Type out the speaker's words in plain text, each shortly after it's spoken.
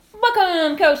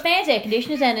Welcome, Coast fans, air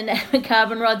conditioners, and inanimate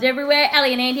carbon rods everywhere.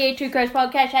 Ali and Andy here, Two Coast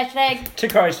Podcast, hashtag. Two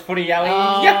Coast Footy, Ali.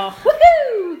 Oh, Yeah.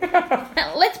 woohoo!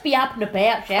 Now, let's be up and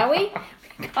about, shall we?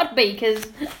 Got to be, because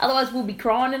otherwise we'll be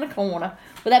crying in a corner.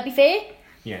 Will that be fair?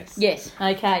 Yes. Yes,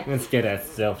 okay. Let's get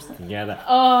ourselves together.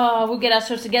 Oh, we'll get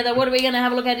ourselves together. What are we going to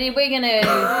have a look at here? We're going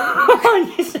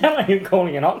to You sound like you're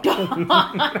calling an auction.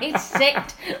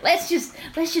 dissect. Let's just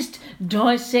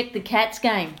dissect the Cats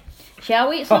game, shall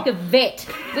we? It's like a vet.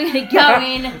 We're going to go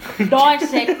in,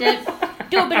 dissect it,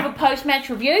 do a bit of a post-match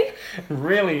review.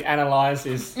 Really analyse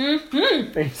this. These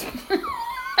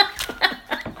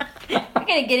We're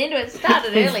going to get into it.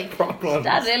 Started early. problems.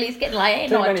 Started early. It's getting late.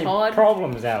 Ain't Too I many tired?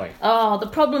 problems, Ali. Oh, the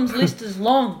problems list is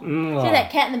long. Mm. See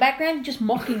that cat in the background? Just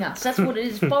mocking us. That's what it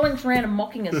is. Following us around and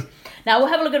mocking us. Now, we'll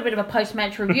have a look at a bit of a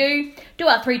post-match review. Do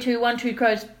our 3-2-1 Two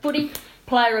Crows Footy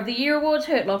Player of the Year awards,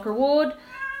 Hurt Locker Award.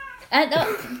 And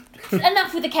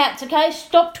enough with the Cats, okay?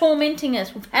 Stop tormenting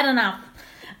us. We've had enough.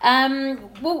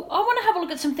 Well, I want to have a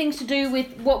look at some things to do with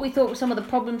what we thought were some of the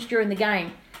problems during the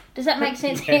game. Does that make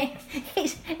sense? Yeah.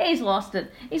 He's lost it.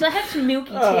 He's like, have some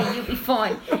milky tea, you'll be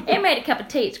fine. He made a cup of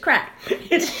tea, it's crap.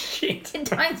 It's shit.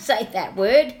 Don't say that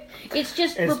word. It's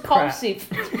just It's repulsive.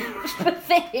 It's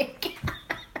pathetic.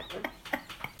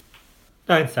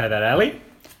 Don't say that, Ali.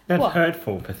 That's What?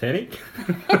 hurtful, pathetic.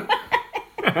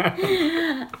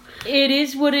 It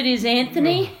is what it is,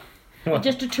 Anthony. What? I'm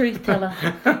just a truth teller.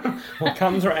 What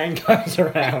comes around goes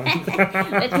around.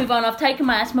 Let's move on. I've taken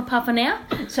my asthma puffer now,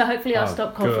 so hopefully I'll Oh,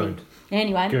 stop coughing. good.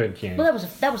 Anyway. Good, yeah. Well,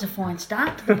 that was a fine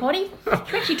start to the potty.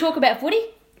 Should we actually talk about footy?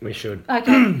 We should.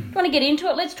 Okay. You want to get into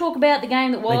it? Let's talk about the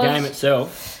game that was. The game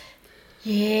itself.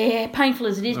 Yeah, painful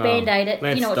as it is, Oh, Band-Aid it.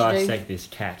 Let's You know what to do. dissect this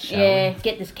cat, shall Yeah,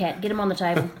 get this cat. Get him on the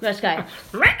table. Let's go.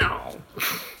 we?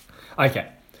 Okay.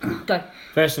 Go.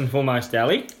 First and foremost,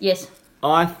 Ali, Yes.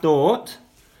 I thought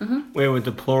Mm-hmm. we were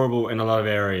deplorable in a lot of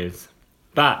areas.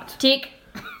 But Tick.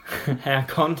 our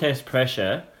contest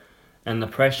pressure and the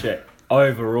pressure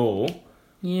overall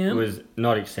Yeah. was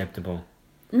not acceptable.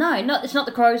 No, it's not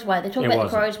the Crows' way. They're talking It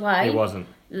about the wasn't. Crows' way. It wasn't.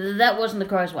 That wasn't the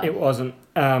Crows' way. It wasn't.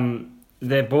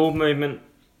 Their ball movement...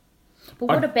 But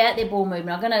what about their ball movement?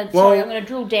 I'm gonna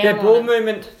drill down Their on ball it.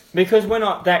 movement, because we're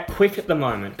not that quick at the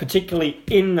moment, particularly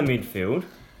in the midfield,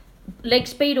 Leg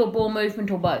speed or ball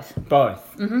movement or both?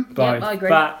 both. Mm-hmm. Both. Yep, I agree.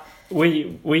 But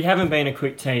we haven't been a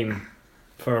quick team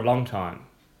for a long time,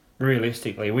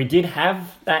 realistically. We did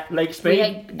have that leg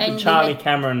speed. Charlie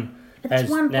Cameron But it's has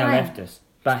one now player. left us.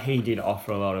 But he did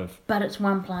offer a lot of... But it's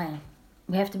one player.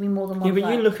 We have to be more than one Yeah, but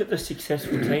player. you look at the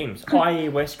successful teams, i.e.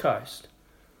 West Coast.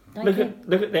 Don't Look care.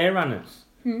 at their runners.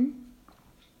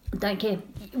 Don't care.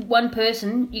 One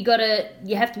person, you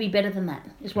have to be better than that,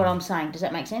 is what I'm saying. Does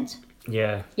that make sense?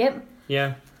 Yeah, Yep.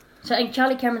 yeah. So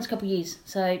Charlie Cameron's a couple of years.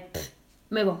 So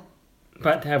move on.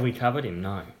 But have we covered him?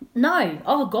 No. No.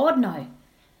 Oh God, no.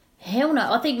 Hell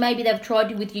no. I think maybe they've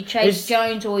tried you with your Chase Is-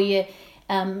 Jones or your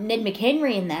Ned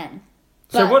McHenry in that.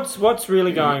 So But- what's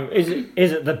really going? Is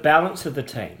it the balance of the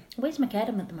team? Where's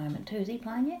McAdam at the moment too? Is he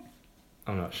playing yet?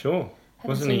 I'm not sure. Haven't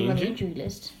Wasn't seen he him on the injured? injury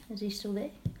list. Is he still there?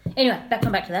 Anyway,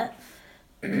 come back to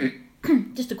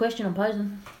that. Just a question I'm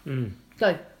posing.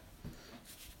 Go.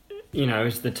 You know,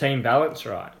 is the team balance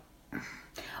right?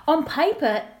 On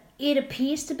paper, it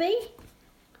appears to be,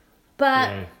 but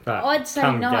Yeah, but I'd say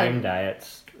come no. game day,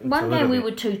 it's a One little game we bit-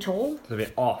 were too tall. It's a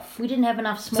bit off. We didn't have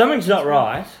enough small. Something's not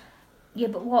right. Yeah,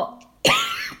 but what?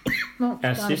 Well,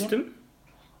 Our go on again. system.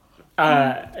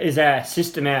 Is our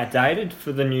system outdated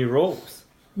for the new rules?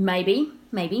 Maybe.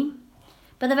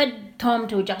 But they've had time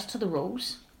to adjust to the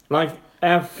rules. Like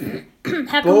our How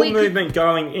can ball we? movement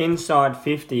going inside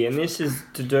 50, and this is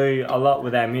to do a lot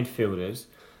with our midfielders,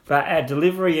 but our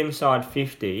delivery inside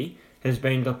 50 has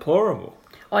been deplorable.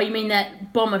 Oh, you mean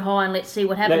that bomb it high and let's see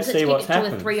what happens? Let's see what's kick it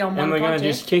happened. to a 3-on-1 And we're going to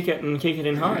contest. just kick it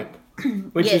in hope,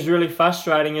 which Yeah. is really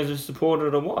frustrating as a supporter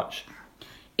to watch.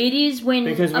 It is when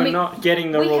Because I we're mean, not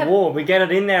getting the we have- reward. We get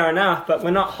it in there enough, but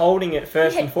we're not holding it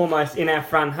first had- and foremost in our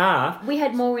front half. we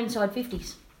had more inside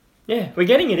 50s. Yeah, we're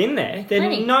getting it in there. There's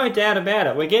Plenty. no doubt about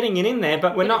it. We're getting it in there,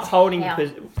 but we're But not it's holding... how.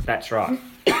 That's right.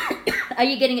 Are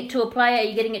you getting it to a player? Are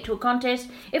you getting it to a contest?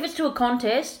 If it's to a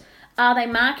contest, are they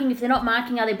marking? If they're not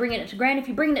marking, are they bringing it to ground? If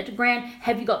you're bringing it to ground,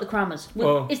 have you got the crummers?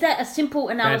 Well, is that a simple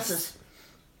analysis?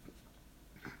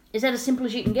 Is that as simple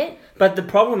as you can get? But the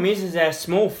problem is our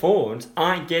small forwards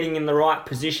aren't getting in the right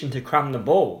position to crumb the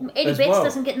ball. Eddie as Betts well.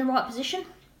 doesn't get in the right position.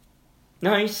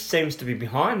 No, he seems to be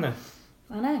behind the...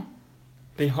 I know.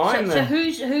 Behind So the...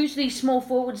 who's these small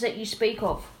forwards that you speak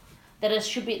of that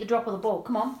should be at the drop of the ball?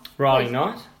 Come on. Riley Please.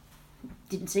 Knight,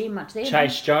 Didn't see him much there.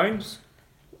 Chase Jones,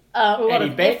 A lot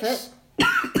Eddie of Betts.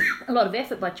 effort. A lot of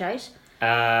effort by Chase. Who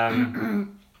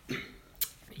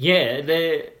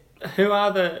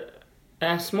are the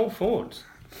small forwards?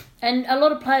 And a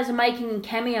lot of players are making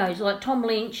cameos. Like Tom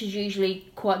Lynch is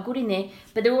usually quite good in there,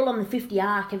 but they're all on the 50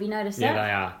 arc. Have you noticed that? Yeah,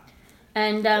 they are.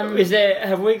 And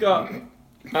have we got?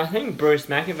 I think Bruce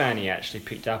McAvaney actually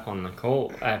picked up on the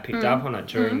call. Picked up on it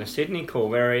during the Sydney call,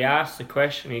 where he asked the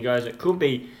question. He goes, "It could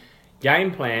be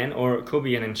game plan, or it could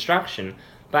be an instruction."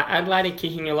 But Adelaide are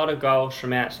kicking a lot of goals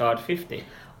from outside 50.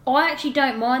 I actually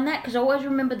don't mind that because I always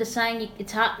remember the saying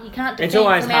it's hard. You can't defend It's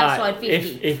always from hard outside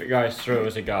 50 if it goes through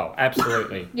as a goal.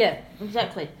 Absolutely. Yeah,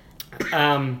 exactly.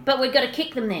 But we've got to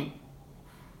kick them then.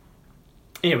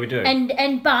 Yeah, we do.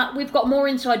 But we've got more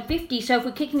inside 50. So if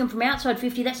we're kicking them from outside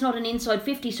 50, that's not an inside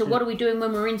 50. So what are we doing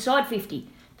when we're inside 50?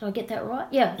 Did I get that right?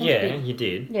 Yeah. Yeah, you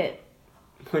did. Yeah.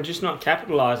 We're just not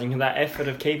capitalising on that effort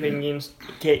of keeping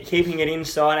it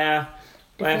inside our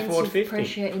forward 50.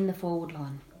 Pressure in the forward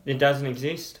line. It doesn't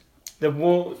exist. The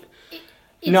wall.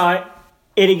 No,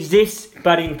 it exists,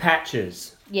 but in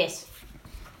patches. Yes.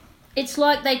 It's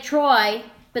like they try,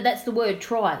 but that's the word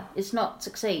try. It's not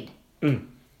succeed.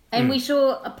 And we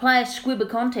saw a player squib a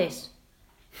contest.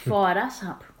 Fired us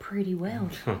up pretty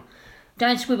well.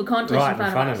 Don't squib a contest right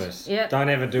in front of us. Yep. Don't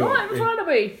ever do it. Right in front of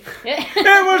me. Yeah.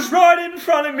 It was right in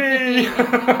front of me.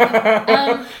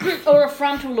 Or a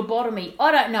frontal lobotomy.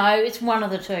 I don't know. It's one of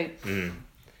the two.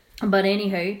 But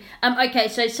anywho, okay.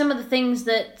 So some of the things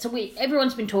that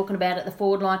everyone's been talking about at the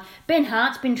forward line. Ben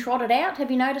Hart's been trotted out. Have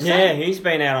you noticed that? Yeah, he's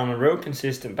been out on a real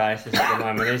consistent basis at the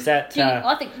moment. Is that?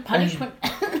 I think punishment.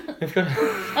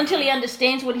 Until he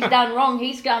understands what he's done wrong,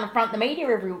 he's going to front the media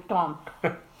every time.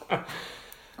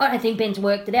 I don't think Ben's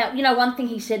worked it out. You know, one thing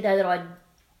he said though that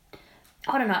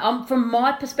I don't know. From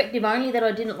my perspective only that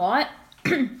I didn't like.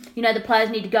 You know, the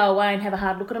players need to go away and have a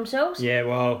hard look at themselves. Yeah,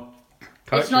 well,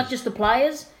 coaches. It's not just the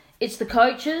players. It's the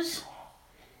coaches.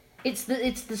 It's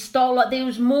the style. Like there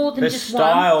was more than just one. The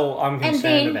style I'm concerned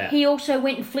about. And then he also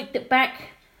went and flicked it back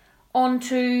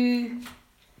onto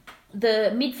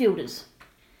the midfielders.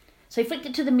 So he flicked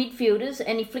it to the midfielders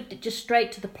and he flicked it just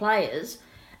straight to the players.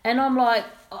 And I'm like,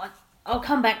 I'll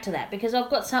come back to that because I've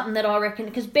got something that I reckon.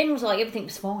 Because Ben was like, everything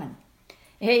was fine.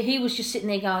 He was just sitting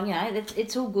there going, you know,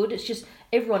 it's all good. It's just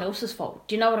everyone else's fault.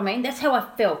 Do you know what I mean? That's how I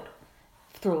felt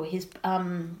through his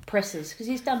presses because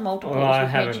he's done multiple. Well, I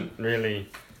haven't really.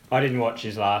 I didn't watch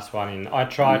his last one. I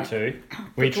tried to.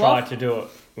 We tried to do it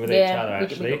with each other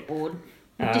actually. We got bored.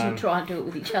 We didn't try and do it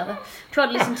with each other. Tried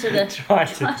to listen to the.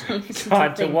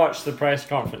 tried to watch the press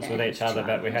conference with each other,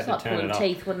 but we had to turn it off.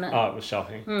 Teeth, wasn't it? Oh, it was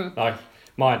shocking. Like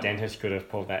my dentist could have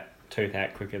pulled that tooth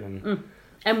out quicker than.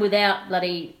 And without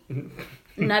bloody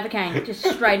Novocaine, just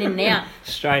straight in and out.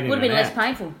 Straight in. Would have been less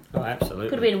painful. Oh, absolutely.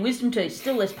 Could have been a wisdom tooth,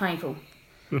 still less painful.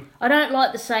 I don't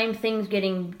like the same things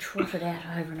getting trotted out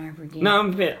over and over again. No,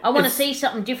 I'm a bit. I want to see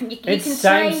something different. You can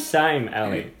same,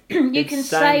 Ali. You can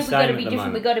say we've got to be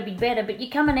different, we've got to be better, but you're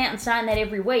coming out and saying that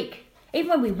every week.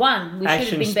 Even when we won, we should have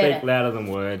been better. Actions speak louder than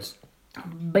words.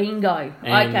 Bingo.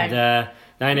 And, okay.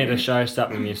 They need to show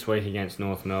something this week against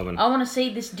North Melbourne. I want to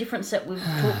see this difference that we've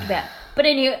talked about. But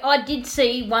anyway, I did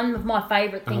see one of my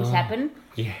favourite things happen.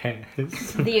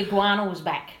 Yes. The iguana was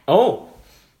back. Oh.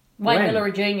 Wayne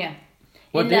Miller Jr.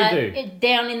 What did he do?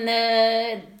 Down in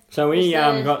the... So we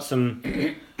got some...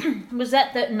 Was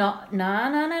that the... No.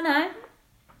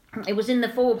 It was in the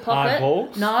forward pocket. Hard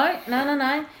balls? No.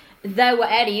 They were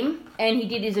at him and he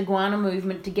did his iguana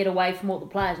movement to get away from all the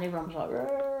players and everyone was like...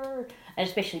 Rrr. And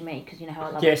especially me, because you know how I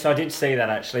love it. Yes, I did see that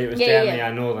actually. It was down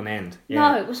the northern end.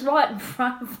 Yeah. No, it was right in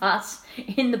front of us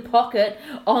in the pocket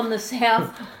on the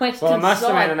southwestern side. Well, it must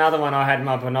have been another one I had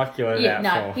my binoculars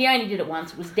out for. He only did it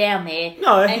once. It was down there.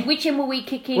 No. And which end were we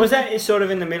kicking? Was that sort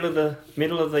of in the middle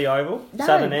of the oval? No,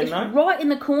 southern end, though? Right in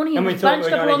the corner. He was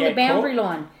bunched up along the boundary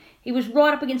line. He was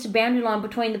right up against the boundary line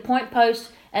between the point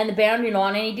post and the boundary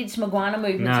line, and he did some iguana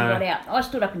movements and got out. I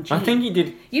stood up and cheered. I think he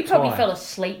did. You probably fell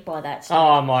asleep by that stage.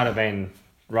 Oh, I might have been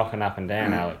rocking up and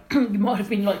down, Alec. You might have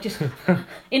been like just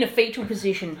in a fetal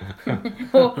position.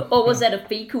 or was that a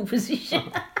fecal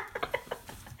position?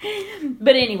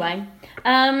 But anyway,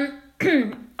 another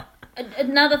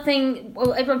thing,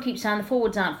 well, everyone keeps saying the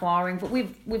forwards aren't firing, but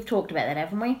we've talked about that,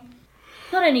 haven't we?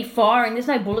 Not only firing, there's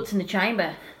no bullets in the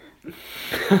chamber.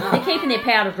 They're keeping their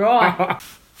powder dry.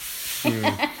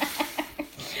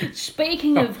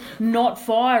 Speaking of not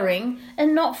firing,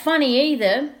 and not funny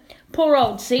either, poor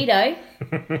old Cedo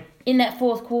in that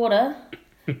fourth quarter,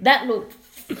 that looked,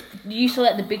 you saw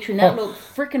that in the big screen, that looked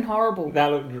freaking horrible. That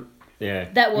looked, yeah.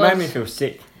 That was. Made me feel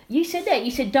sick. You said that.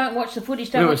 You said don't watch the footage,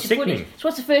 don't watch the footage. So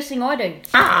what's the first thing I do?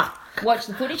 Watch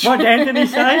the footage. What did Anthony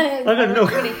say? I don't know.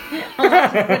 Watch the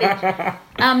footage.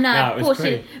 No, No, it of was course.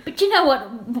 pretty. But you know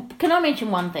what? Can I mention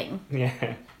one thing?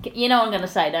 Yeah. You know what I'm going to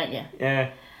say, don't you?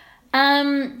 Yeah.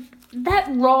 That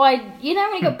ride, you know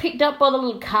when he got picked up by the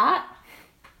little cart?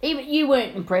 Even you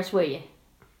weren't impressed, were you?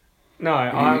 No,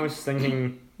 I was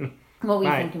thinking, What were you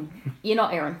Mate. thinking? You're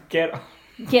not Aaron. get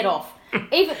Off.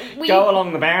 Even go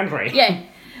along the boundary. Yeah,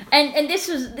 and this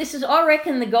is I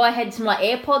reckon the guy had some like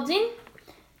AirPods in,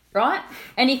 right?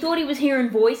 And he thought he was hearing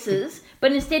voices,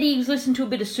 but instead he was listening to a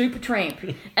bit of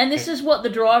Supertramp, and this is what the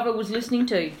driver was listening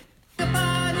to.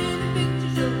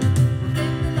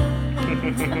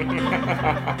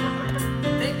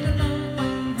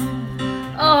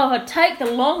 Oh, take the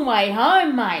long way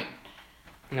home, mate.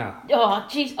 No. Oh,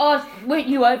 jeez. Oh, weren't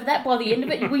you over that by the end of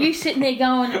it? Were you sitting there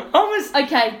going, I was.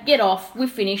 okay, get off. We've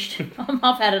finished.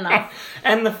 I've had enough.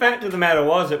 And the fact of the matter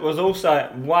was, it was also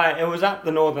it was up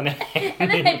the northern end. And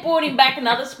then they brought him back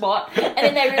another spot, and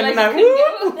then they realised then he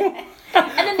couldn't get him.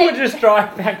 And then we'll they just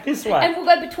drive back this way. and we'll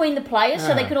go between the players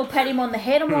so they could all pat him on the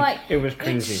head. I'm like, It was it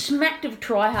cringy. smacked of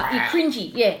try hard. Yeah,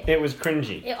 cringy, yeah. It was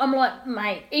cringy. Yeah, I'm like,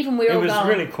 mate, even we're It all was going.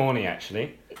 really corny,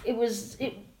 actually. It was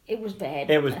bad.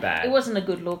 It was bad. It wasn't a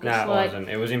good look. No, It's it like, wasn't.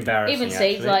 It was embarrassing. even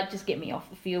actually. Steve's like, just get me off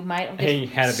the field, mate. I'm just He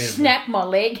had a bit of snap my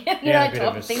leg, He you know, had a bit type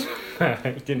of of thing.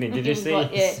 a didn't he? Did you He was see?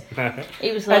 like, his-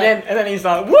 He was like, and then he's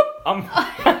like, whoop! I'm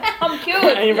And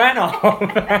cured. he ran off.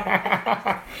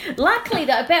 Luckily,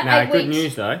 though, about No, 8 good weeks.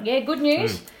 news though. Yeah, good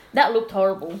news. That looked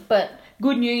horrible, but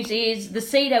good news is the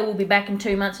Cedo will be back in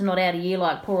 2 months and not out a year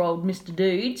like poor old Mr.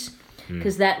 Dudes,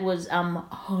 because that was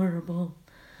horrible.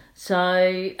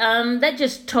 So that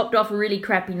just topped off a really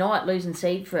crappy night, losing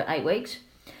Seed for 8 weeks.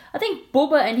 I think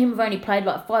Bubba and him have only played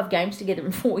like 5 games together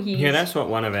in 4 years. Yeah, that's what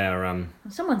one of our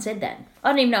Someone said that. I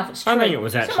don't even know if it's true. I think it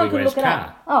was actually Someone could Wes look it Carr.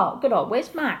 up. Oh, good old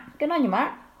Wes, Mark. Good on you,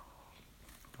 Mark.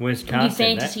 Where's Carr You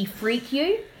said that? fantasy freak,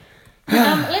 you.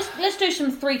 Let's do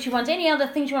some 3-2-1s. Any other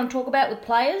things you want to talk about with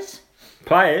players?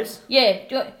 Players? Yeah,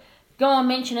 go on,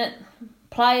 mention it.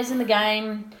 Players in the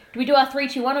game. Do we do our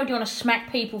 3-2-1 or do you want to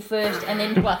smack people first and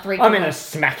then do our 3-2-1? I'm in a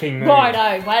smacking mood.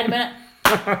 Righto, wait a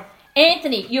minute.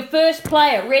 Anthony, your first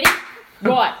player, ready?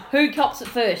 Right, who cops it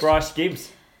first? Bryce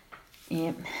Gibbs.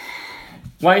 Yep.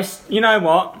 Waste. You know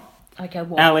what, Okay,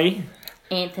 what? Ali?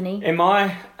 Anthony. In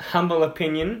my humble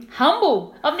opinion,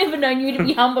 Humble. I've never known you to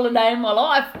be humble a day in my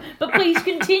life, but please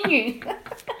continue.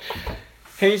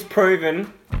 he's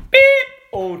proven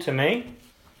all to me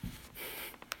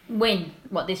When?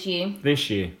 What, this year? this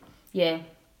year. Yeah.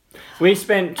 We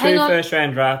spent 2 Hang on.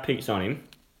 first-round draft picks on him.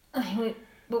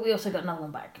 But we also got another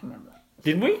one back, remember?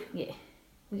 Did we? Yeah.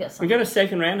 We got We something. got a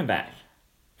second rounder back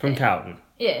from Carlton.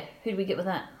 Yeah, who did we get with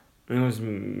that? It was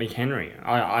McHenry.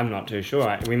 I'm not too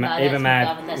sure. We No, even that's mad.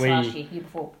 McGovern, that's last year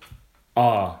before.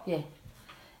 Oh, Yeah.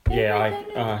 yeah.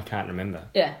 I can't remember.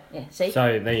 Yeah, see?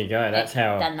 So there you go. That's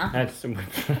how. done nothing. That's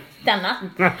Done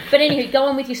nothing. But anywho, go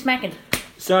on with your smacking.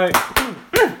 so.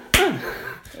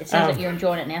 It sounds like you're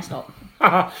enjoying it now, stop.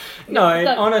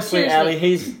 No, honestly, seriously. Ali,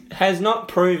 he's has not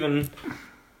proven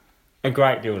a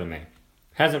great deal to me.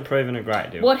 Hasn't proven a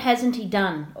great deal. What hasn't he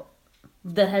done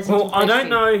that hasn't Well, impressed I don't you?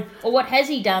 know. Or what has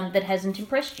he done that hasn't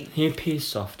impressed you? He appears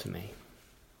soft to me.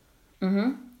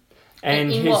 Mm-hmm.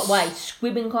 And in his, what way?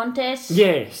 Squibbing contests?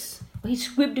 Yes. Well, he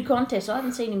squibbed a contest. I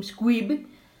haven't seen him squib.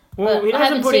 Well, But he I doesn't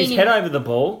haven't put his seen head him- over the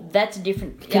ball. That's a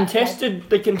different... The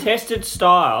contested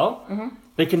style, Mm-hmm.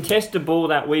 the contested ball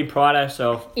that we pride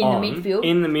ourselves In the on midfield.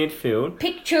 in the midfield.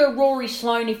 Picture Rory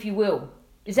Sloane, if you will.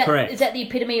 Is that Correct. Is that the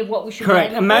epitome of what we should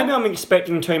Correct, be and aiming maybe for? I'm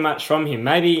expecting too much from him.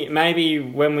 Maybe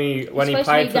when he supposed to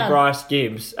played be for done. Bryce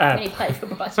Gibbs, When he played for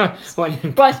Bryce Gibbs. when he-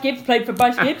 Bryce Gibbs played for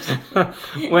Bryce Gibbs.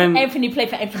 when Anthony played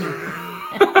for Anthony.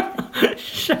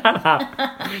 shut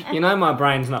up, you know my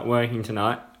brain's not working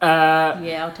tonight.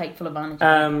 Yeah, I'll take full advantage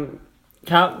of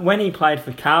it. When he played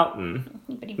for Carlton,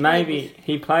 But he played maybe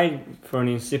he played for an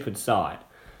insipid side.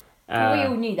 we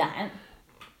all knew that.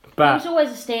 He But was always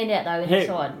a standout, though, in the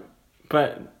side.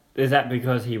 But is that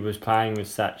because he was playing with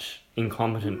such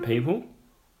incompetent people?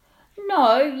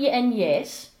 No, yeah, and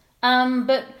yes.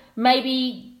 But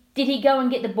maybe... Did he go and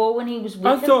get the ball when he was with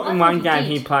I them? thought in one game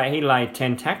did. he laid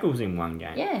 10 tackles in one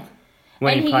game. Yeah.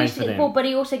 When and he he played used for to get them. the ball, but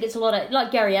he also gets a lot of...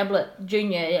 Like Gary Ablett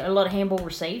Jr., a lot of handball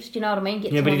receives. Do you know what I mean?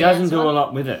 Gets Yeah, them but on he the doesn't do outside. a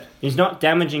lot with it. He's not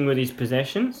damaging with his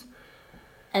possessions.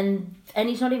 And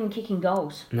he's not even kicking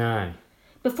goals. No.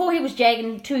 Before he was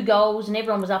jagging 2 goals and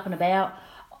everyone was up and about.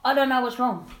 I don't know what's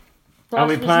wrong. Are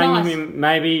we Bryce was playing nice. him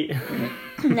maybe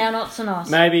Now not so nice.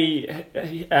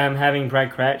 having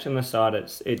Brad Crouch on the side?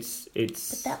 But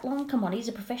that long? Come on, he's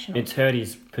a professional. It's hurt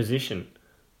his position.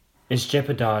 It's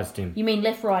jeopardised him. You mean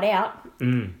left, right, out?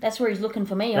 Mm. That's where he's looking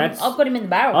for me. That's- I've got him in the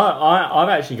barrels. I've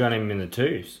actually got him in the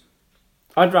 2s.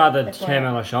 I'd rather That's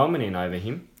Carmelo Shulman in over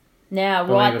him. Now,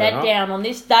 Believe write it or that not. down on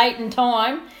this date and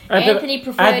time. At the- Anthony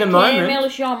preferred at the moment- Cam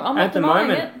Elisham. I'm not At the denying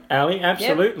moment, Ali,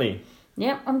 absolutely.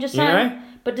 Yep, I'm just You saying. know?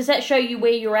 But does that show you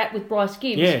where you're at with Bryce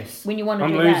Gibbs? Yes. When you want to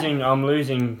I'm do losing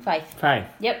that? Faith. faith.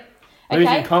 Yep. Losing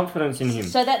Okay. confidence in him.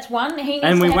 So that's one. He needs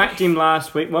And to we have whacked him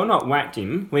last week. Well, not whacked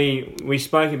him. We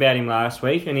spoke about him last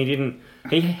week, and he didn't.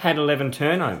 He had 11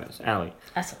 turnovers, Ali.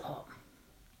 That's a lot.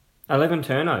 11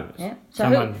 turnovers. Yeah. So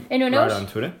Someone anyone wrote else? on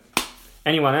Twitter.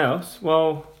 Anyone else?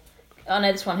 Well, I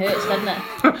know this one hurts, doesn't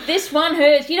it? This one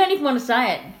hurts. You don't even want to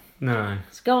say it. no.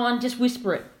 Let's go on, just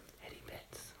whisper it. Eddie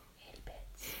Betts. Eddie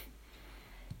Betts.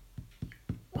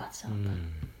 What's up? Hmm.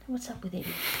 What's up with Eddie?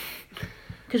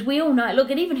 Because we all know.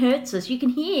 Look, it even hurts us. You can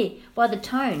hear by the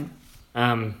tone.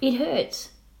 It hurts.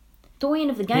 Doyen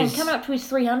of the game, He's- coming up to his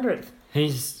 300th.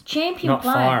 He's Champion not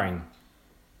player. firing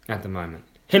at the moment.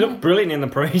 He looked brilliant in the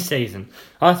pre-season.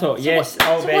 I thought, yes, what-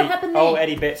 old, so what Eddie, happened there? old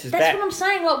Eddie Betts is That's back. what I'm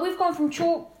saying. Like, we've gone from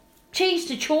cheese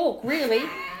to chalk, really.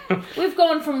 We've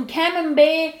gone from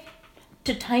Camembert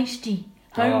to tasty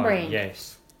home Oh, brand.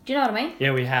 yes. Do you know what I mean?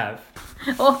 Yeah, we have.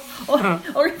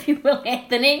 Or if you will,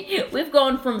 Anthony, we've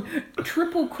gone from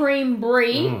triple cream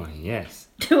brie Oh, yes.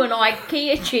 to an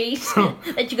IKEA cheese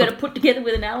that you got to put together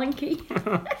with an Allen key,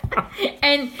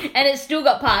 and it's still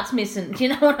got parts missing. Do you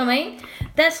know what I mean?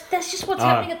 That's just what's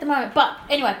happening at the moment. But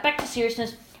anyway, back to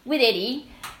seriousness with Eddie.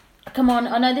 Come on,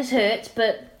 I know this hurts,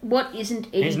 but what isn't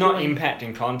Eddie He's not doing?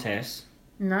 impacting contests.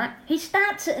 No, he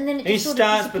starts it and then it He just sort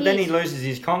starts, of but then he disappears. loses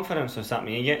his confidence or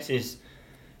something. He gets his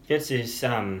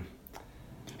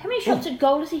How many shots at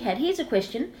goal has he had? Here's a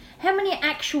question: how many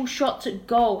actual shots at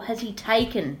goal has he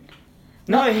taken?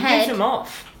 No, Not he had. gives them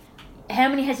off. How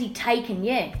many has he taken?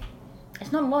 Yeah,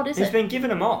 it's not a lot, is He's it? been giving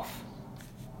them off.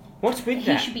 What's with He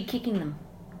that? should be kicking them.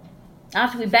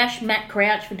 After we bash Matt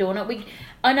Crouch for doing it,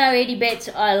 I know Eddie Betts,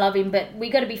 I love him, but we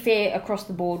got to be fair across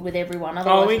the board with everyone.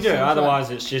 Otherwise Oh, we it do. seems like- Otherwise,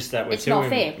 it's just that It's not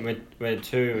fair. We're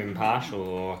too impartial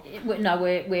or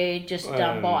we're just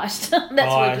biased. That's what we're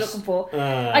biased. looking for.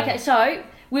 Uh, Okay, so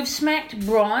we've smacked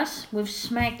Bryce, we've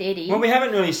smacked Eddie. Well, we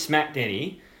haven't really smacked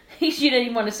Eddie. You don't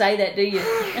even want to say that, do you?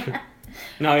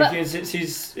 No, But- because it's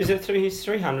his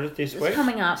 300th this week. It's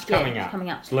coming up. It's coming yeah, up. It's coming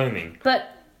up. It's looming.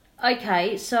 But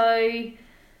okay, so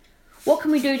what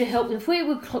can we do to help? If we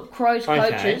were Crows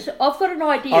Okay. coaches, I've got an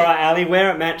idea. All right, Ali, we're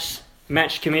at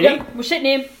match committee. Yep, we're sitting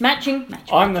here matching.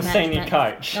 I'm the senior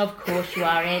coach. Of course you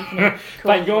are, Anthony. Of course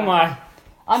But you're you are. my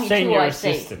I'm your senior 2IC.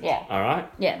 assistant. Yeah, All right.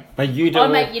 yeah. But you do. I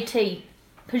make your tea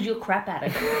because you're crap at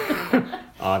it.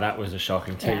 Oh, that was a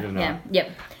shocking tea yeah, tonight. yeah,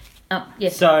 yep.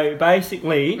 Yes. So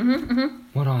basically,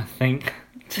 what I think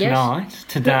tonight,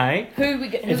 today, Who we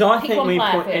go, is I pick think one we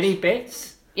player put first. Eddie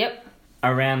Betts Yep,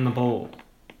 around the ball.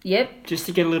 yep. Just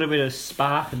to get a little bit of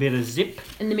spark, a bit of zip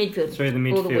In the midfield. through the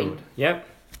Or the midfield. wing. Yep.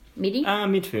 Midi.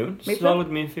 Midfield. Midfield? Solid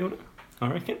midfielder, I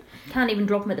reckon. Can't even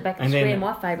drop him at the back of the And then-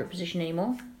 square. My favourite position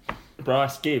anymore.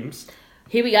 Bryce Gibbs,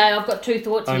 Here we go. I've got two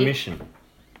thoughts here. omission.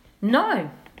 No.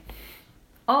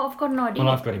 Oh, I've got an idea.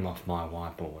 Well, I've got him off my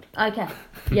whiteboard. Okay.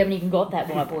 You haven't even got that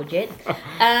whiteboard yet.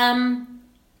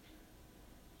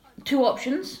 Two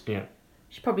options. Yeah.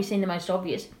 She's probably seen the most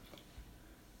obvious.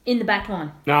 In the back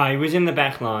line. No, he was in the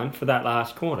back line for that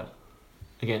last quarter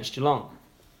against Geelong.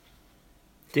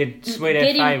 Did sweet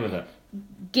Get FA him- with it.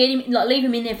 Get him, like, leave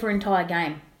him in there for an entire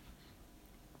game.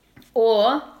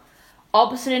 Or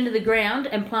opposite end of the ground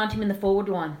and plant him in the forward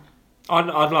line.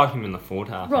 I'd like him in the forward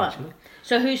half, Right. actually.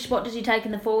 So whose spot does he take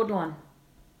in the forward line?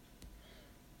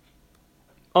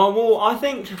 Oh, well, I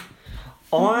think...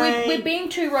 We're being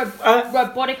too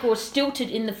robotic or stilted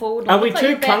in the forward line. Are we Looks like too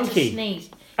you're about to clunky? sneeze.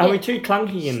 Are Yeah, we too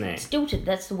clunky in there? Stilted,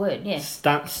 that's the word, yeah.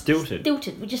 Stilted.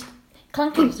 Stilted. We just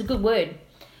clunky is a good word.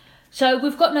 So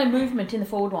we've got no movement in the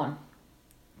forward line.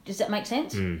 Does that make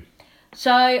sense?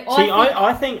 So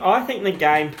I think the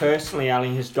game personally,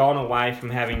 Ali, has gone away from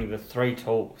having the three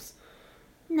tools.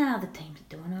 no, the teams are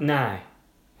doing it. No,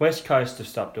 West Coast have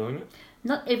stopped doing it.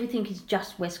 Not everything is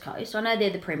just West Coast. I know they're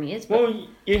the premiers, but Well,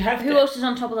 you have who to. else is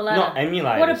on top of the ladder? Not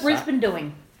emulate What are as such. Brisbane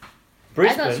doing? They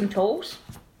got some Brisbane, tools.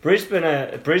 Brisbane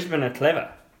are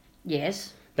clever.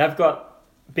 Yes. They've got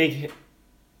big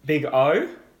O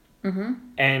Mhm.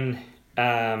 and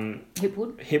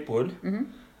Hipwood. Hipwood, Mhm.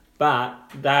 but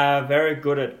they're very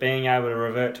good at being able to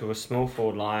revert to a small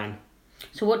forward line,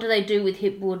 So what do they do with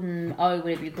Hipwood and O,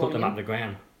 whatever you call put them them? up the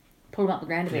ground. Pull them up the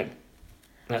ground a bit. Yeah.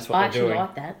 That's what I they're actually doing.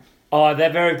 like that. Oh, they're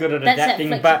very good at That's adapting,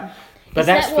 that but Is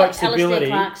that's that what flexibility. Alistair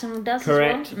Clarkson does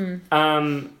Correct. as well?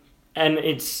 Mm. And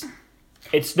it's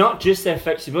it's not just their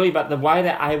flexibility, but the way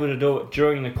they're able to do it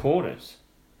during the quarters.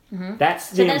 Mm-hmm. That's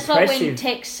So the that's impressive. like when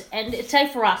Tex, and say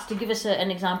for us, to give us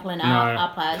an example in No,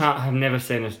 our players. I've never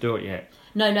seen us do it yet.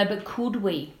 No, but could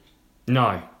we?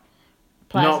 No.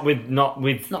 Players? Not with Not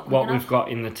quick what enough? we've got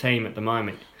in the team at the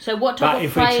moment. So what type But of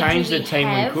if we player change do the team,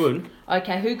 have? we could.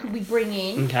 Okay, who could we bring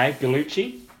in? Okay,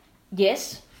 Galucci,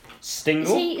 Yes.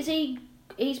 Stingle.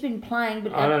 He's been playing,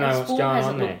 but I don't know his what's form going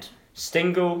hasn't on there. looked.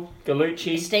 Stingle,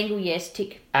 Galucci. Stengel, yes,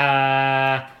 tick.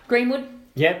 Greenwood.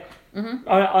 Yep. Mhm.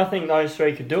 I think those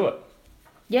three could do it.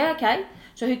 Yeah, okay.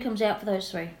 So who comes out for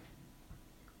those three?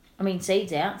 I mean,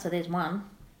 Seed's out, so there's one.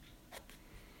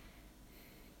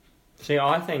 See,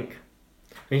 I think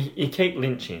you keep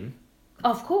Lynch in.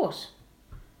 Of course.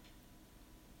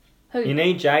 Who? You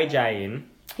need JJ in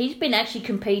He's been actually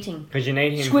competing. because you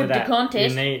need him Squibbed for the that.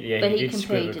 contest, you need, but he he did squib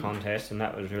the competed. contest, and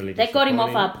that was really That got him off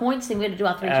disappointing. our points. Then we had to do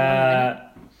our 3-2-1.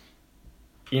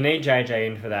 You need JJ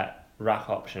in for that ruck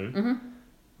option. Mm-hmm.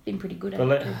 Been pretty good at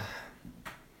But it. Too.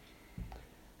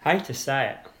 hate to say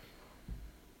it.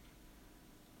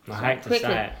 I hate to quickly.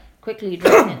 say it. Quickly,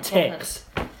 draw it. Tex.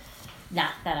 Nah,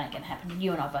 that ain't gonna happen.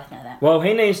 You and I both know that. Well,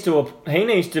 he needs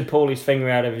to pull his finger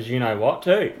out of his you know what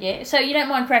too. Yeah. So you don't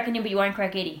mind cracking him, but you won't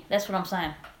crack Eddie. That's what I'm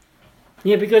saying.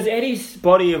 Yeah, because Eddie's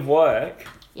body of work,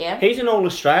 Yeah. he's an All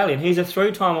Australian. He's a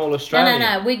 3-time All Australian.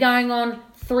 No. We're going on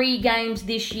 3 games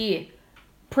this year.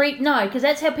 No, because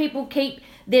that's how people keep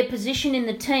their position in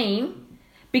the team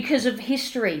because of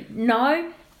history.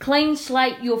 No, clean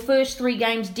slate. Your first 3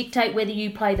 games dictate whether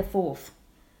you play the 4th.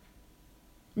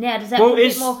 Now, does that Well, put a bit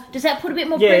it's- more? Does that put a bit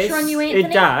more Yes, pressure on you, Anthony?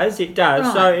 it does. It does.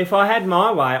 Right. So if I had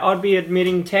my way, I'd be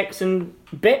admitting Tex and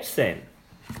Betts then,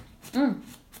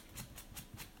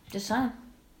 Just saying.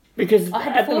 because I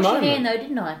had to at the force your moment, hand though,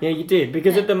 didn't I? yeah, you did.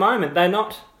 Because Yeah. at the moment they're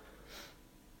not.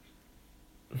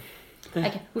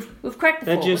 Okay, we've cracked the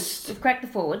They're forwards. just- We've cracked the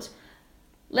forwards.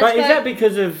 But is that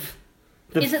because of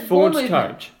the Is it forwards ball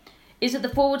movement? coach? Is it the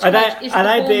forwards Are coach? they Is it the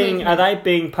ball movement? are they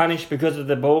being punished because of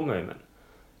the ball movement?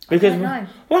 Because don't know.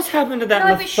 what's happened to that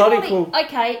No, but methodical?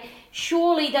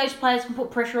 surely those players can put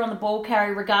pressure on the ball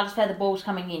carrier regardless of how the ball's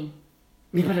coming in.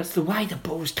 Yeah, but it's the way the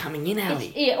ball's coming in, Ali.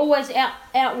 It's always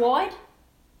out wide.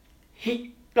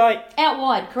 Out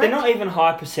wide, correct? They're not even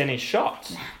high percentage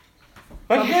shots.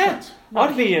 Like Rubbish how? shots.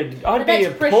 I'd be But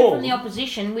that's pressure appalled. from the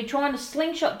opposition. We're trying to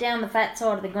slingshot down the fat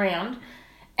side of the ground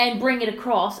and bring it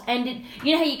across. And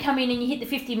you know how you come in and you hit the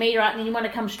 50-metre out and then you want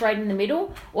to come straight in the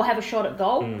middle or have a shot at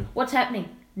goal? What's happening?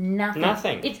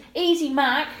 Nothing. It's easy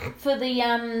mark for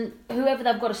the whoever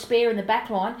they've got a spare in the back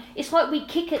line. It's like we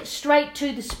kick it straight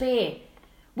to the spare.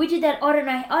 We did that, I don't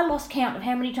know, I lost count of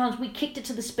how many times we kicked it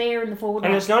to the spare in the forward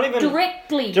And line. it's not even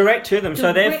Directly. direct to them,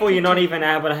 so therefore Directly you're not to- even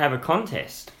able to have a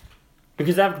contest.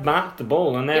 Because they've marked the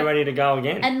ball and they're Yep. ready to go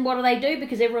again. And what do they do?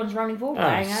 Because everyone's running forward,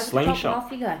 bang over the top and slingshot.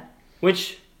 off you go.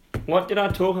 Which, what did I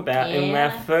talk about in Yeah.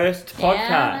 our first Yeah, I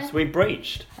podcast? know. We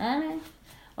breached. I know.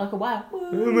 Like a whale.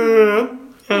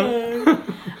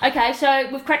 Okay, so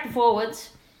we've cracked the forwards.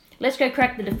 Let's go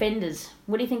crack the defenders.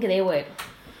 What do you think of their work?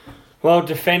 Well,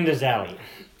 defenders, Ali.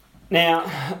 Now,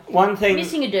 one thing...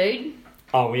 Missing a dude.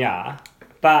 Oh, we are.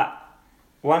 But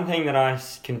one thing that I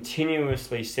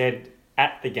continuously said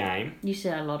at the game, You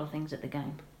said a lot of things at the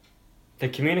game. the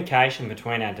communication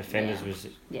between our defenders Yeah. was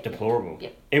Yep. deplorable.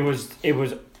 Yep. It was Actually, it was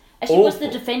the awful.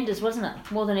 defenders, wasn't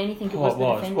it? More than anything, it Oh, was it the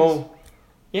was. defenders. Well,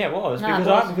 yeah, it was. No, because it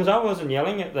was. because I wasn't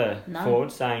yelling at the No.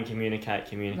 forwards saying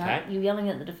communicate. No, you were yelling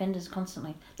at the defenders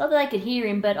constantly. Not that they could hear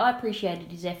him, but I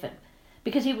appreciated his effort.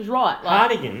 Because he was right.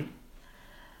 Like, Hardigan,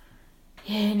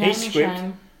 yeah, no, he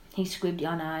squibbed. He squibbed,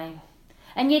 I know.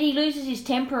 And yet he loses his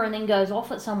temper and then goes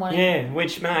off at someone. yeah,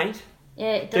 which, mate,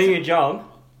 Yeah, it do doesn't, your job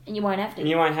and you won't have to. and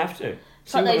you won't have to.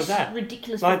 It's like Simple those as that.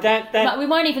 ridiculous... Like that But we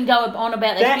won't even go on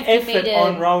about those that 50 effort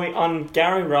metre... on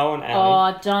Gary Rowan,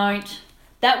 Ali. Oh, don't.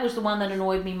 That was the one that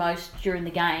annoyed me most during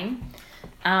the game.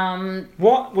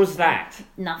 What was that?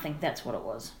 Nothing. That's what it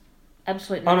was.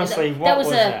 Absolutely. Honestly, what was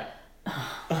that?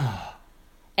 I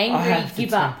Angry, have to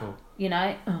give up. tackle, You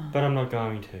know? but I'm not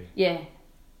going to. Yeah.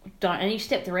 Don't. And he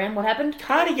stepped around. What happened?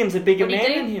 Cardigan's a bigger What'd he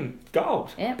man do? than him.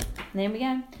 Gold. Yep. There we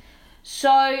go.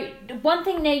 So, one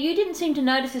thing now, you didn't seem to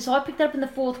notice this. I picked it up in the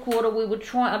fourth quarter. We were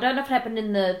trying... I don't know if it happened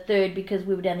in the third because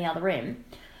we were down the other end.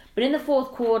 But in the fourth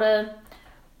quarter,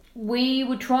 we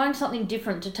were trying something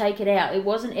different to take it out. It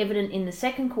wasn't evident in the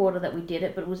second quarter that we did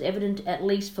it, but it was evident, at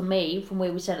least for me, from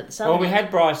where we sat at the southern Well, we end. had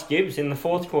Bryce Gibbs in the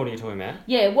fourth quarter you're talking about.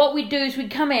 Yeah, what we'd do is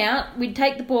we'd come out, we'd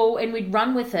take the ball and we'd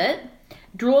run with it,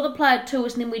 draw the player to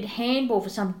us, and then we'd handball for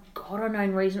some god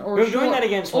unknown reason, or We a were short, doing that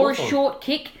against or a Hawthorn. short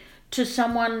kick to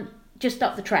someone just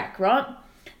up the track, right?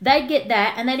 they'd get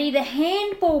that, and they'd either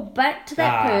handball back to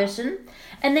that Ah. person,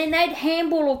 and then they'd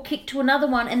handball or kick to another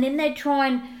one, and then they'd try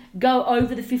and go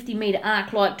over the 50-metre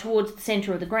arc, like towards the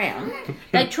centre of the ground.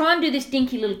 They'd try and do this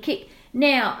dinky little kick.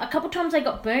 Now, a couple of times they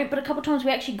got burnt, but a couple of times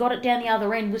we actually got it down the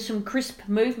other end with some crisp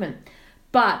movement.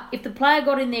 But if the player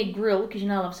got in their grill, because you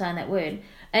know I love saying that word,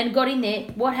 and got in there,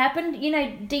 what happened? You know,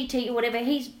 DT or whatever,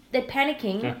 they're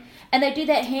panicking, and they do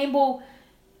that handball.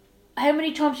 How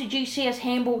many times did you see us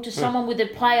handball to someone with a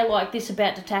player like this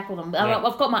about to tackle them? Yeah.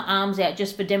 I've got my arms out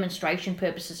just for demonstration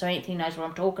purposes, so Anthony knows what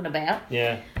I'm talking about.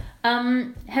 Yeah. How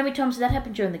many times did that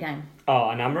happen during the game? Oh,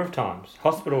 a number of times.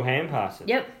 Hospital hand passes.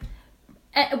 Yep.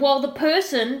 While the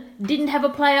person didn't have a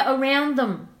player around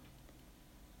them.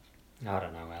 I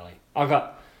don't know, Ali. I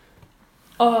got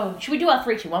Oh, should we do our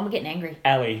 3-2-1? We're getting angry.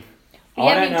 Ali. We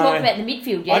haven't even talked about the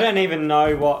midfield yet. I don't even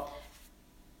know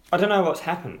I don't know what's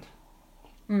happened.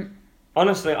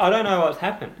 Honestly, I don't know what's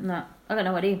happened. No, I got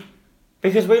no idea.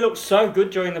 Because we looked so good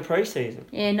during the pre-season.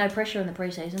 Yeah, no pressure in the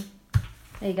pre-season.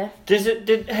 There you go.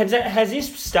 Has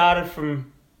this started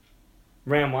from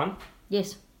round 1?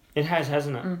 Yes. It has,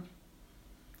 hasn't it?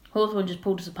 Hawthorn just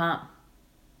pulled us apart.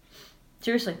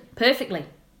 Seriously. Perfectly.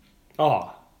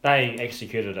 Oh, they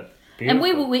executed it beautifully. And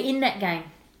we were in that game.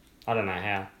 I don't know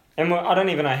how. And I don't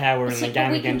even know how we're in the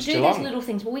game against We could do Geelong. these little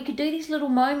things, but we could do these little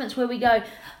moments where we go,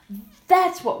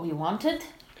 that's what we wanted.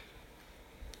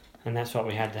 And that's what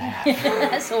we had to have.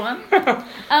 That's the one.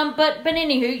 But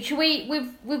anywho, should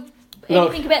we've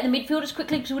anything about the midfielders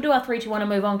quickly, because we'll do our 3-2-1 and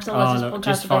move on, because otherwise this podcast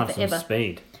just will go find forever. some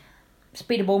speed.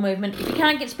 Speed of ball movement. If you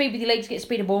can't get speed with your legs, get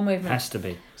speed of ball movement. Has to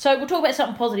be. So we'll talk about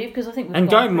something positive, because I think we've And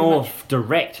gone go pretty more much.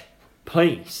 direct,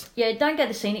 please. Yeah, don't go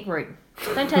the scenic route.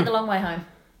 Don't take the long way home.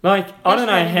 Like, I don't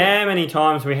know right, how many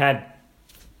times we had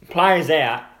players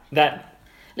out that,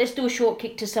 Let's do a short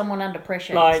kick to someone under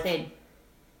pressure Like-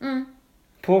 instead.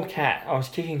 poor Kat, I was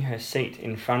kicking her seat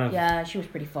in front of... Yeah, she was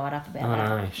pretty fired up about I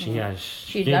that. know, she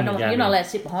has... You're not allowed to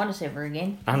sit behind us ever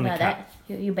again. You know Undercut.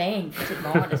 that. You're banned from sitting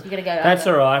behind us. You got to go. That's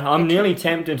over. alright, I'm nearly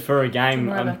tempted for a game.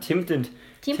 Whatever. I'm tempted.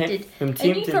 Tempted. I'm Are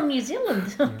tempted. you from New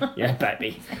Zealand? Yeah,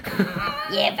 baby.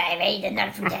 Yeah, baby. They're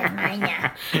not from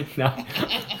Tasmania. No.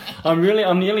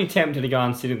 I'm nearly tempted to go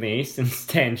and sit in the eastern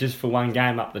stand just for one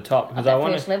game up the top because At that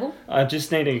first level. I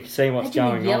just need to see what's Imagine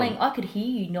going you yelling. on. I could hear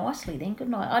you nicely then,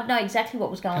 couldn't I? I'd know exactly what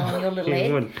was going on in your little You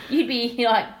head. would. You'd be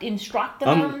like instructing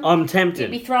them. I'm You'd be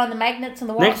tempted. throwing the magnets and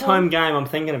the whiteboard. Next home game, I'm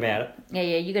thinking about it. Yeah,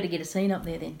 you got to get a scene up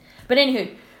there then. But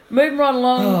anywho, moving right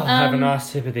along. Oh, have a nice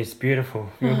sip of this beautiful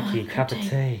milky cup of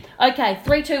tea. Okay,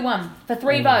 3-2-1 for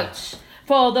 3 votes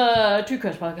for the Two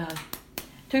Coast Podcast.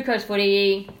 Two Coast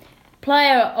Footy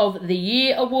Player of the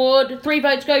Year Award. 3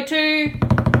 votes go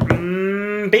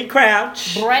to Big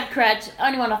Crouch. Brad Crouch.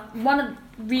 Only one of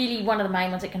the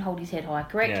main ones that can hold his head high,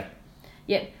 correct? Yeah,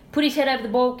 Yeah. Put his head over the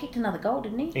ball, kicked another goal,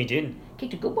 didn't he? he did.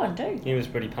 Kicked a good one too. He was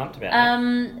pretty pumped about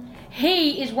it.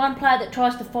 He is one player that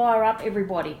tries to fire up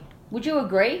everybody. Would you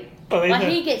agree? Oh, Like isn't it?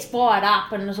 he gets fired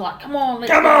up and is like, "Come on,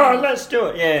 let's Come go." on, let's do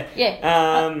it. Yeah.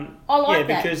 Yeah. I like yeah,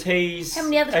 that. because he's How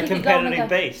many others a kick a goal and competitive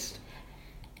go- beast.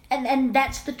 And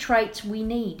that's the traits we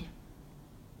need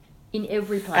in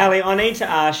every player. Ali, I need to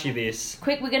ask you this.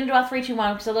 Quick, we're going to do our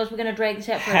 3-2-1 because otherwise we're going to drag this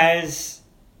out forever.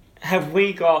 Have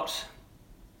we got...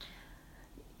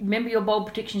 Remember your bold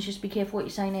predictions, just be careful what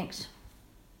you say next.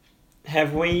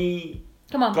 Have we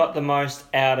Come on. got the most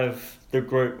out of the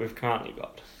group we've currently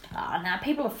got? No,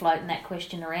 people are floating that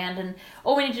question around, and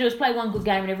all we need to do is play one good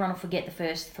game and everyone will forget the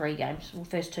first 3 games. Well,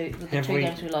 first 2, the Have 2 we-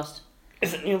 games we lost.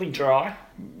 Is it nearly dry?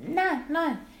 No.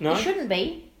 No? It shouldn't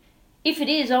be. If it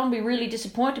is, I'll be really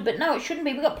disappointed, but no, it shouldn't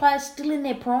be. We've got players still in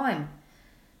their prime.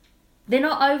 They're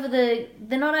not over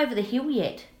the hill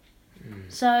yet.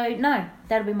 So, no,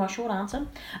 that'll be my short answer.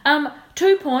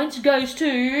 2 points goes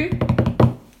to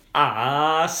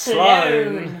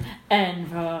Sloan. And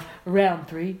for round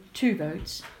 3, 2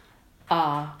 votes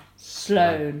are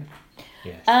Sloan.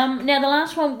 Yes. Now, the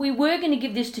last one, we were going to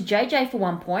give this to JJ for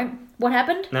 1 point. What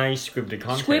happened? No, he squibbed a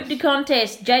contest. Squibbed a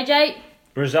contest. JJ,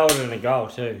 Resulted in a goal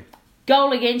too.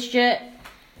 goal against you,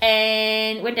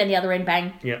 and went down the other end,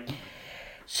 bang. Yep.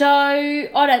 So,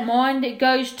 I don't mind. It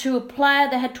goes to a player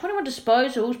that had 21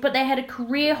 disposals, but they had a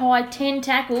career-high 10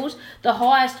 tackles, the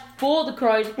highest for the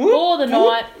Crows for the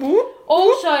night.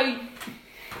 Also,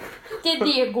 did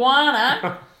the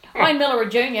iguana, Wayne Miller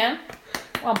Jr.,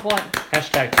 1 point.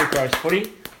 Hashtag Two Crows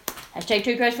Footy. Hashtag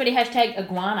Two Crows Footy, hashtag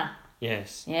iguana.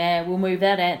 Yes. Yeah, we'll move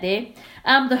that out there.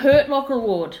 The Hurt Locker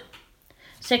Award.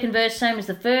 Second verse, same as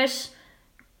the first.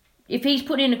 If he's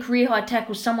put in a career-high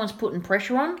tackle, someone's putting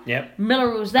pressure on. Yep.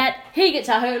 Miller was that. He gets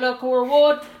a Hurt Locker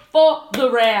Award for the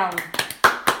round.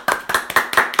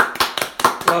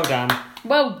 Well done.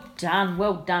 Well done,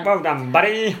 well done. Well done,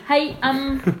 buddy. Hey,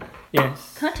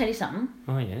 Yes. can I tell you something?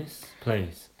 Oh, yes.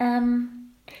 Please.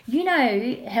 You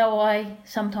know how I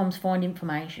sometimes find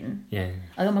information. Yeah.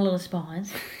 I got my little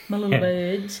spies, my little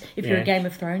birds. If you're a Yes. Game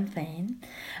of Thrones fan,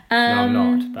 No, I'm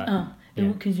not, but... yeah.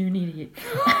 because you're an idiot.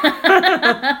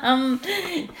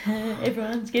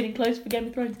 Everyone's getting close for Game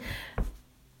of Thrones.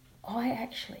 I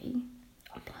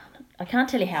planted. I can't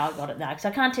tell you how I got it now, because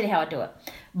I can't tell you how I do it.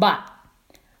 But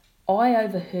I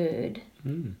overheard.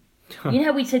 You know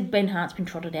how we said Ben Hart's been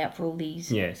trotted out for all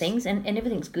these Yes. things, and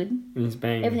everything's good. He's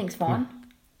being Everything's fine.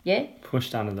 Yeah.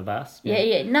 pushed under the bus.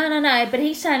 Yeah. No. But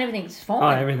he's saying everything's fine. Oh,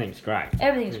 everything's great.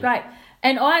 Everything's great.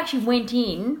 And I actually went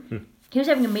in. He was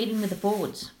having a meeting with the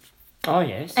forwards. Oh,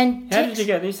 yes. And How did you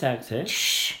get this access?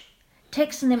 Shh.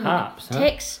 Tex and them. Harps, huh?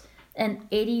 Tex and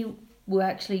Eddie were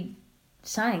actually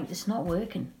saying it's not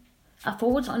working. Our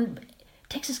forwards on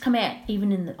Tex has come out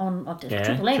even in the, on the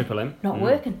Triple M. Not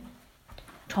working.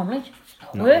 Tom Leach,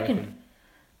 not working.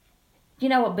 You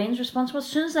know what Ben's response was?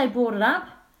 As soon as they brought it up,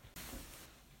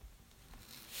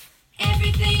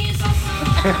 Everything is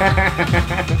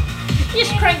awesome.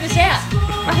 just crank this out.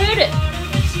 I heard it.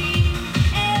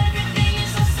 Everything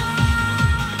is awesome.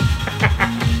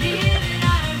 Living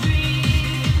our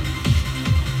dream.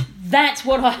 That's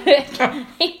what I heard.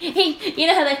 You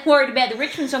know how they worried about the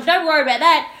Richmond song? Don't worry about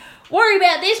that. Worry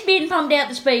about this being pumped out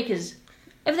the speakers.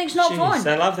 Everything's not fine.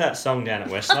 They love that song down at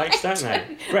Westlakes, don't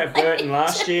they? Brett Burton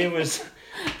last year was...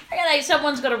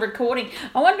 Someone's got a recording.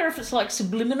 I wonder if it's like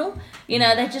subliminal. You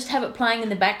know, they just have it playing in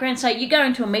the background. So you go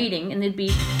into a meeting and there'd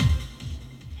be...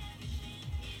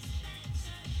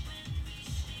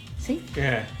 See?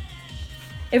 Yeah.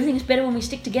 Everything's better when we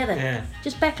stick together. Yeah.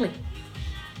 Just Backley.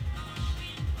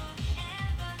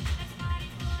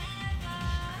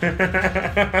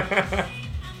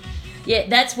 Yeah,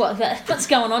 that's what's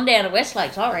going on down at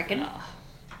Westlakes, I reckon.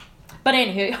 But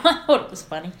anywho, I thought it was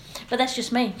funny. But that's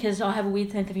just me, because I have a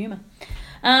weird sense of humour.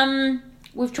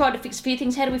 We've tried to fix a few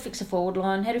things. How do we fix a forward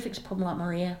line? How do we fix a problem like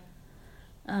Maria?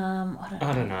 I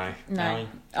don't know. No. Ali.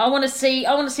 I want to see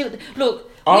what... Look,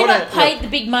 we're not paid the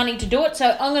big money to do it,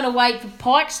 so I'm going to wait for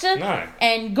Pikester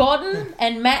and Godden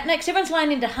and Matner. Everyone's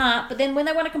laying into Hart, but then when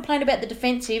they want to complain about the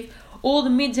defensive, all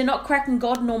the mids are not cracking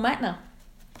Godden or Matner.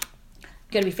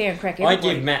 Got to be fair and crack everybody.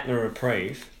 I give Matner a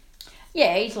reprieve.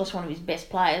 Yeah, he's lost one of his best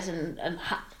players, and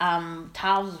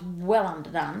Tales is well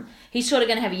underdone. He's sort of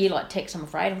going to have a year like Tex, I'm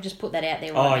afraid. I'll just put that out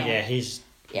there right now. Yeah, he's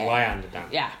way underdone.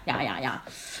 Yeah.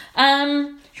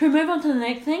 Should we move on to the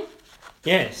next thing?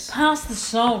 Yes. Pass the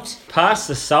salt. Pass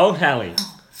the salt, Ali.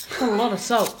 Got a lot of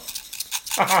salt.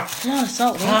 A lot of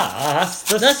salt, yeah. Pass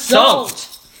the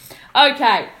salt.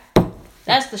 Okay.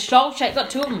 That's the salt shake. Got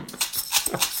two of them.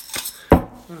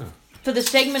 For the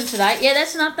segment today. Yeah,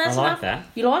 that's enough. That's I like enough. that.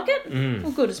 You like it? Mm.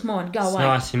 Well, good. It's mine. Go it's away.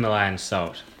 Nice Himalayan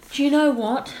salt. Do you know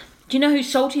what? Do you know who's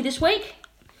salty this week?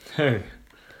 Who?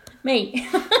 Me.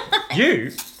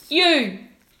 You? You.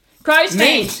 Crows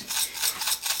fans.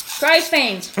 Crows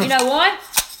fans. You know why?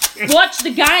 Watch the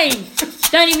game.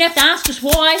 Don't even have to ask us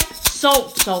why.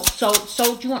 Salt. Do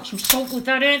you want some salt with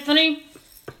that, Anthony?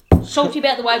 Salty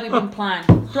about the way we've been playing.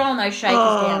 Throwing those shakers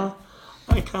down.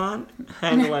 I can't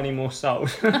handle any more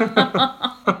salt.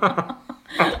 I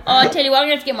tell you what, I'm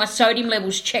going to have to get my sodium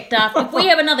levels checked after. If we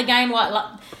have another game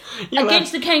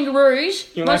against the Kangaroos,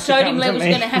 my sodium level's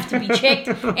going to have to be checked.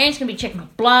 Ant's going to be checking my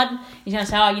blood. He's going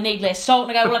to say, oh, you need less salt.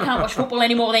 And I go, well, I can't watch football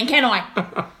anymore then, can I?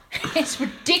 It's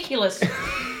ridiculous.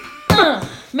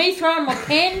 Me throwing my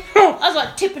pen. I was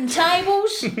like tipping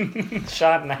tables.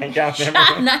 Chardonnay going everywhere.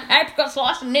 Chardonnay, apricot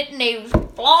slice and knitting needles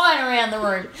flying around the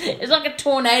room. It's like a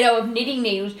tornado of knitting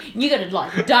needles. And you got to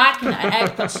like darken that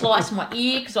apricot slice in my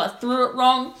ear because I threw it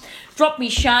wrong. Dropped me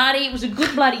shardy. It was a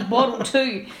good bloody bottle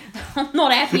too. I'm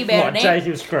not happy about it.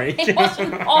 Jacob's Creek. It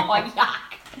wasn't. Oh,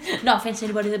 yuck. No offence to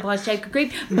anybody that buys Jacob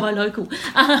Creek. Buy local.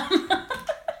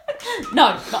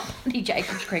 No, not bloody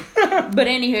Jacob's Creek. But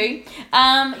anywho,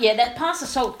 that pass the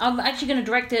salt. I'm actually going to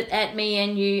direct it at me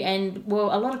and you and,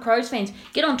 well, a lot of Crows fans.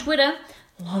 Get on Twitter.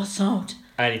 A lot of salt.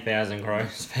 80,000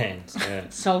 Crows fans. Yeah.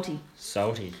 Salty.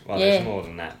 Well, there's more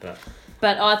than that, but...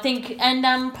 But I think,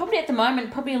 and probably at the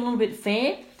moment, probably a little bit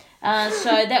fair.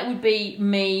 So that would be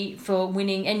me for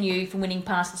winning and you for winning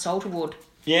Pass the Salt Award.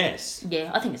 Yes. Yeah,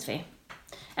 I think it's fair.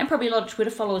 And probably a lot of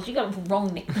Twitter followers. You got them for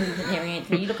wrong neck movement there,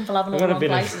 Anthony. You're looking for love in all the wrong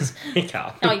places.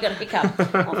 Hiccup. Oh, you got a hiccup.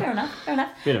 Oh, fair enough.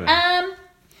 Bit of it.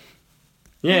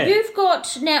 Yeah. You've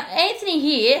got now Anthony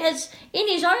here has in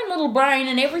his own little brain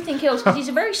and everything else because he's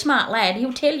a very smart lad.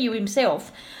 He'll tell you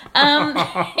himself.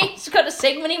 He's got a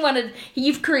segment he wanted.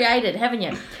 You've created, haven't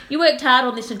you? You worked hard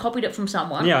on this and copied it from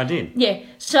someone. Yeah, I did. Yeah.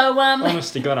 So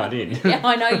Honest to God, I did. yeah,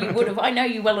 I know you would have. I know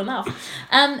you well enough.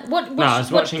 What? No, I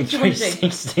was watching what did you want to do?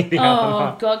 360 the other Oh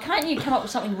night. God! Can't you come up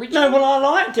with something original? No, well, I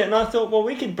liked it, and I thought, well,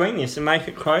 we could bring this and make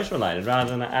it Crows related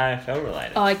rather than AFL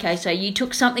related. Oh, okay, so you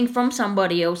took something from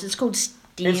somebody else. It's called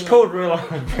stealing. It's called real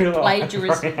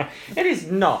Plagiarism. It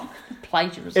is not.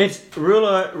 Plagiarism. It's real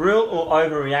or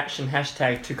overreaction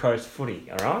hashtag 2 Crows footy,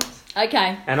 alright?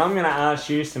 Okay. And I'm going to ask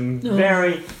you some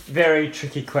very, very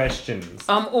tricky questions.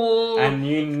 I'm all. And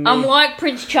you need... I'm like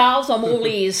Prince Charles. I'm all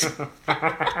ears.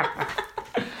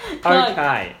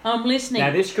 Okay. I'm listening.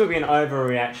 Now, this could be an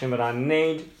overreaction, but I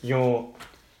need your...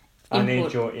 I need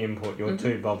Input. your input, your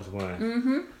 2 bobs worth.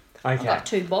 Mm-hmm. Okay. I've got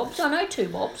 2 Bobs. I know 2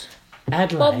 Bobs.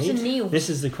 Adelaide. Bobs and Neil. This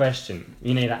is the question.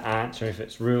 You need to answer if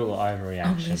it's real or overreaction.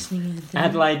 I'm listening.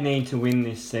 Adelaide need to win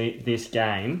this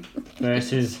game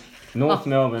versus North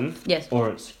Melbourne, Yes. or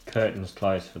it's curtains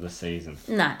closed for the season.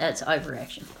 No, that's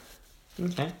overreaction.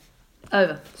 Okay.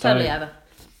 Over. So- Totally over.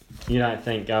 You don't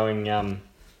think going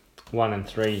 1 and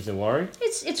 3 is a worry?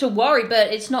 It's a worry,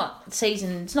 but it's not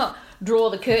season. It's not draw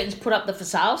the curtains, put up the for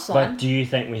sale sign. But do you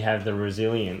think we have the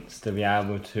resilience to be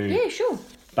able to Yeah, sure.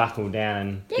 buckle down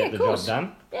and Yeah, get of the course. job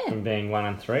done Yeah. from being 1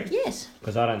 and 3? Yes.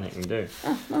 Because I don't think we do.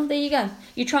 Oh, well, there you go.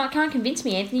 You can't convince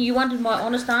me, Anthony. You wanted my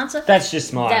honest answer. That's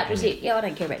just my That was opinion. it. Yeah, I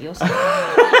don't care about yours.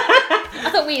 I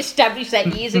thought we established that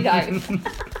years ago.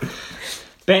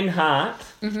 Ben Hart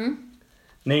Mm-hmm.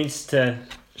 needs to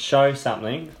show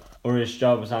something or his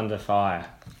job's under fire.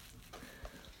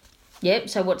 Yep.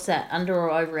 So what's that? Under or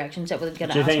overreaction? Is that what they're going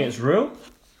to Do you ask think me? it's real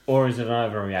or is it an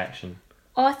overreaction?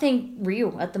 I think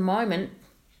real at the moment.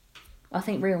 I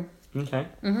think real. Okay.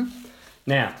 Mhm.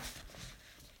 Now,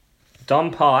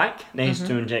 Don Pike needs Mm-hmm.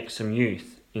 to inject some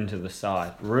youth into the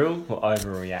side. Real or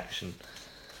overreaction?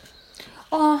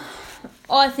 Oh,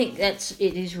 I think it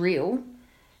is real.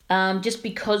 Just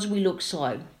because we look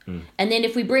slow. And then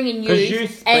if we bring in Because youth,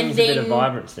 youth and brings then a bit of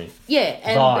vibrancy. yeah,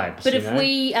 and, Vibes, But you if know?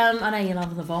 we, I know you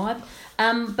love the vibe.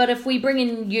 But if we bring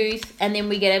in youth and then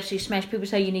we get absolutely smashed, people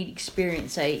say you need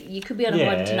experience. So you could be on a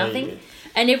ride to nothing, Yeah.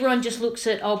 and everyone just looks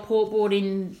at Port brought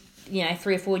in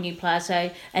 3 or 4 new players, so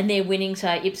and they're winning, so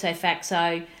ipso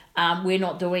facto, we're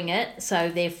not doing it, so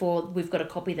therefore we've got to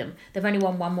copy them. They've only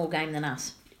won 1 more game than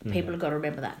us. People have got to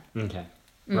remember that. Okay.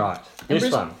 Right. And This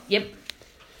Bris- one. Yep.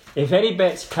 If Eddie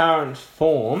Betts' current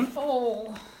form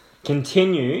Oh.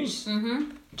 continues,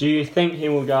 Mm-hmm. do you think he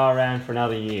will go around for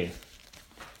another year?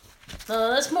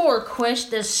 That's more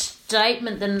a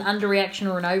statement than an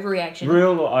underreaction or an overreaction.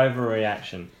 Real or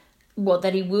overreaction? What,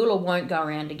 that he will or won't go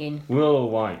around again? Will or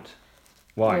won't?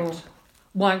 Won't. Or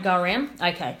won't go around?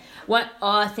 Okay.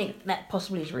 I think that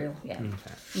possibly is real. Yeah. Okay.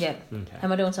 Yeah. Okay. How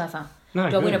am I doing so far? No,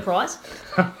 Do I win a good. prize?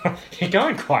 You're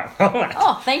going quite well.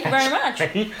 Oh, thank you very much.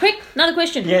 Quick, another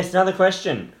question. Yes, another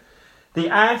question. The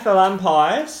AFL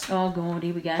umpires Oh, God,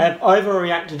 here we go. have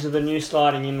overreacted to the new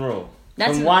sliding in rule.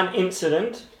 That's from an- one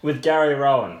incident with Gary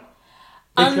Rowan.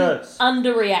 Because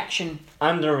Underreaction.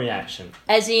 underreaction.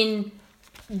 As in,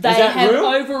 they that have real?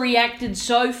 overreacted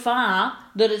so far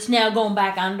that it's now gone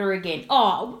back under again.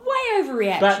 Oh, way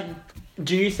overreaction.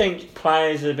 Do you think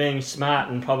players are being smart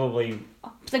and probably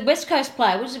The West Coast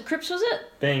player, was it Cripps, was it?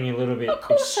 being a little bit Of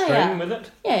course they extreme are. with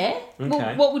it? Yeah. Okay.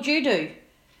 Well, what would you do?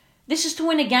 This is to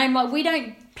win a game. Like, we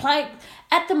don't play...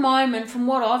 At the moment, from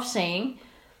what I've seen,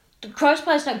 the Crows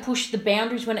players don't push the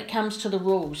boundaries when it comes to the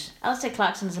rules. Alistair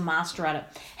Clarkson's a master at it.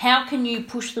 How can you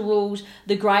push the rules,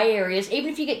 the grey areas,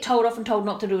 even if you get told off and told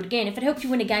not to do it again? If it helped you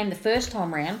win a game the first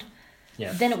time round,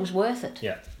 Yeah. then it was worth it.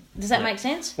 Yeah. Does that Yeah. make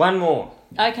sense? One more.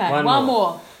 Okay, One one more.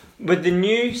 more. With the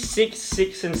new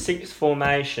 6-6 and 6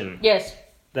 formation Yes,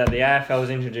 that the AFL has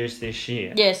introduced this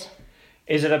year, yes.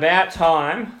 is it about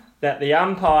time that the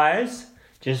umpires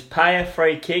just pay a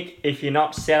free kick if you're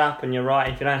not set up and you're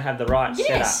right, if you don't have the right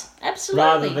Yes, setup, absolutely.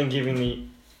 rather than giving the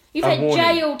You've a had warning.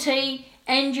 JLT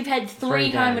and you've had three Three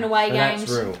home and away games.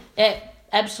 So that's games. real. Yeah,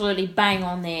 absolutely bang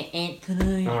on there,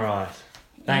 Anthony. All right.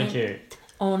 Thank you.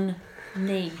 On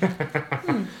knee.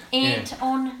 Ant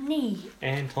on knee.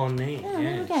 Anthony. Oh,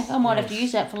 yes. okay. I might have to yes,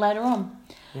 use that for later on.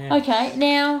 yes. Okay,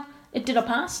 now, did I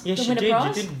pass? Yes, to you win did. a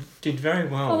prize? You did very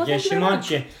well. Oh, well, yes, thank you you very might.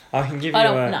 much. Yeah, I can give you I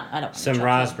don't want some chocolate.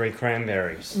 raspberry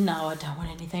cranberries. No, I don't want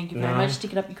any. Thank you very No? much.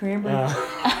 Stick it up your cranberry.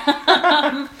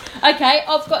 Uh, Okay,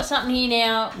 I've got something here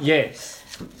now. yes.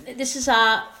 This is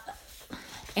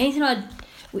Anthony.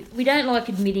 We don't like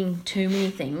admitting too many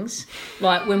things,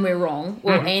 like when we're wrong.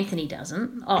 Well, Anthony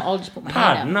doesn't. I'll just put my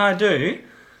hand Pardon, up. I do.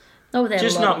 Not without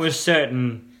Just a lot not of- with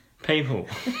certain people.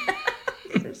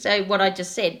 So what I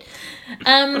just said.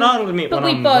 But I'll admit but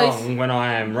when we I'm both- wrong when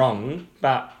I am wrong,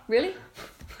 but Really?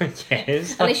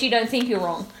 yes. Unless you don't think you're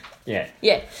wrong. Yeah.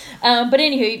 Yeah. But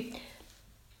anywho,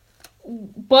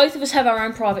 both of us have our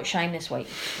own private shame this week,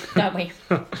 don't we?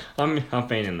 I've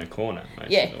been in the corner most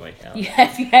Yeah. of the week. You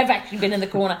have actually been in the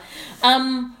corner.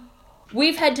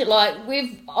 We've had to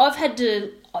I've had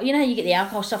to, you know how you get the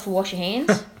alcohol stuff to wash your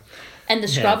hands and the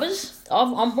scrubbers.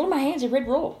 All my hands are red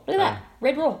raw. Look at that,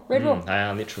 red raw. They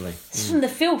are literally. This is from the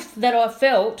filth that I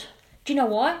felt. Do you know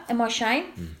why? And my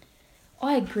shame?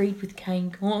 I agreed with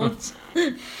Kane Corns.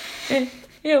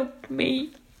 Help me.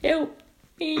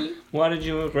 Why did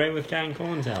you agree with Kane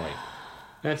Corns, Ali?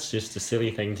 That's just a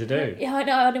silly thing to do. Yeah, I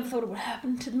know. I never thought it would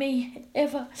happen to me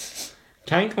ever.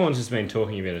 Kane Corns has been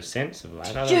talking a bit of sense of late.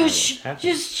 I don't know what's Just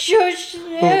happened. shush.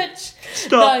 It hurts.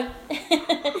 Stop.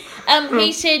 No.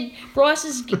 He said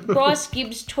Bryce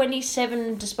Gibbs'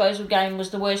 27 disposal game was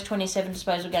the worst 27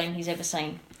 disposal game he's ever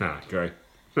seen. No, I agree.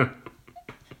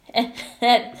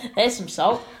 There's some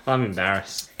salt. I'm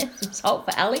embarrassed. There's some salt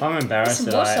for Ali. I'm embarrassed Some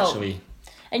that more I salt. actually.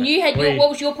 And you had We- what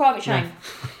was your private shame?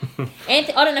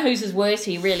 Anthony, I don't know whose is worse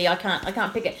here. Really, I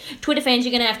can't pick it. Twitter fans,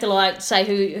 you're gonna have to say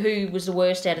who was the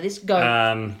worst out of this. Go.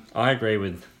 I agree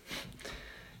with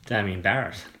Damien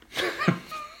Barrett.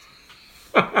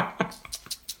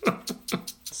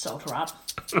 Salt her up.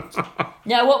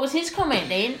 Now, what was his comment,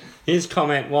 Dan? His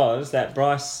comment was that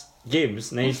Bryce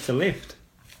Gibbs needs to lift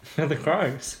for the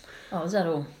Crows. Oh, is that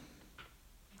all?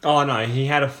 Oh no, he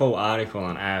had a full article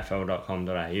on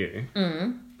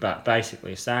afl.com.au, but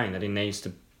basically saying that he needs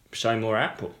to show more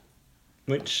output,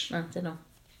 which No, I don't know.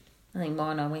 I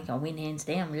think I win hands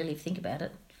down. Really, if you think about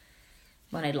it.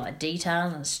 Mine had detail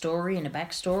and a story and a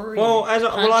backstory. well, and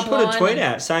I put a punchline tweet and-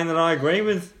 out saying that I agree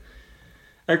with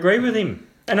him,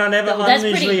 and I never. Well,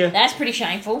 that's pretty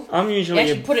shameful. I'm You usually.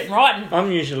 actually put it in writing.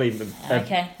 I'm usually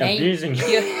Okay. Now abusing.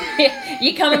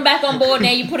 You're coming back on board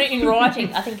now. You put it in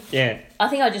writing. I think Yeah.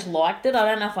 I just liked it. I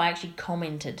don't know if I actually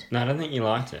commented. No, I don't think you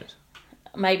liked it.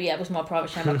 Maybe that was my private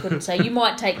shame. I couldn't say.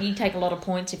 You take a lot of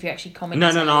points if you actually comment. No.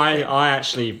 I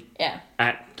actually Yeah.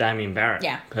 at Damien Barrett.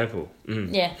 Yeah. Purple.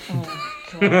 Mm. Yeah. Oh,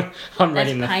 God. I'm That's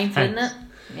ready in the painful, face. isn't it?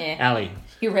 Yeah. Ali,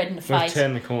 You're red in the we've face.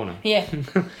 turned the corner. Yeah.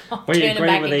 I'll We turn it agree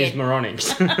back with these again. moronics.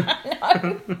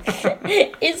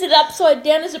 Is it upside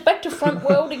down? Is it back to front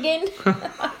world again?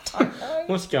 I don't know.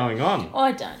 What's going on?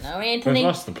 I don't know, We've Anthony.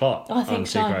 lost the plot. I think on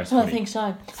so. Two Gross I Footy. think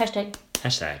so. Hashtag.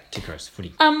 Hashtag Two Gross Footy.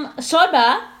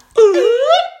 Sidebar.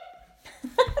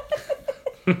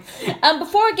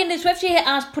 Before I get into this, we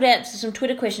actually put out some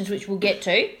Twitter questions, which we'll get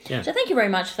to. Yeah. So thank you very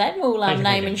much for that. We'll Thank you,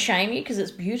 name thank you. and shame you because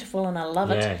it's beautiful and I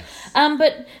love it. Yes.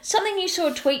 But something you saw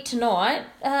a tweet tonight.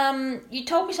 You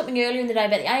told me something earlier in the day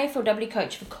about the AFLW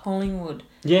coach for Collingwood.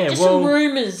 Yeah, Just well, some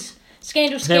rumours.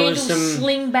 Scandal, there was some-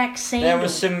 sling back sandal. there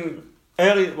was some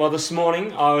this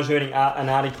morning I was reading an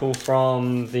article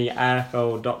from the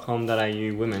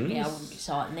AFL.com.au women's Yeah, I wouldn't be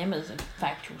citing them as a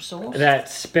factual source.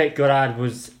 that Beck Goddard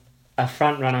was a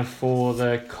front runner for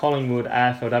the Collingwood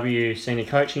AFLW senior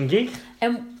coaching gig.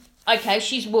 And okay,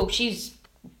 she's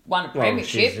won a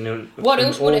premiership. she's What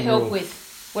else would it help inaugural with?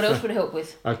 What else would it help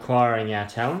with? Acquiring our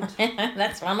talent.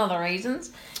 That's one of the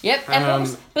reasons. Yep. And, what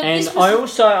was, but and this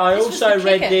was, I this was also the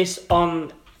read kicker. this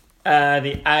on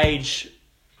the Age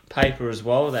paper as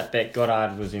well, that Beck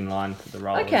Goddard was in line for the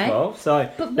role Okay. as well. So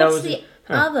But that what's was the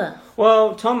other?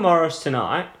 Well, Tom Morris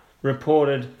tonight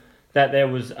reported that there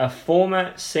was a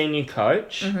former senior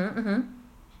coach,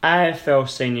 AFL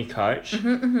senior coach,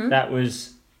 that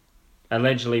was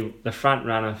allegedly the front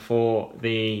runner for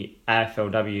the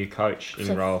AFLW coaching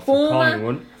So role for former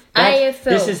Collingwood. AFL.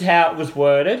 This is how it was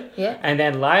worded. Yeah. And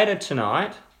then later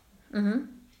tonight,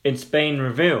 it's been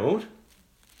revealed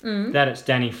that it's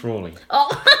Danny Frawley.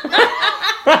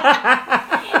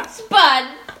 Spud.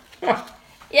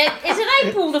 Yeah, is it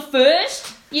April the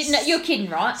 1st? You're kidding,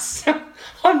 right?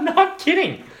 I'm not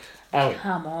kidding. Ali,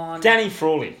 Come on. Danny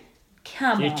Frawley.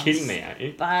 Come You're on. kidding me, aren't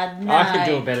you? Spud, no. I could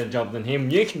do a better job than him.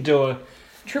 You can do a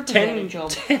Triple better 10 job.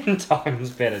 10 times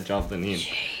better job than him.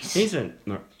 He's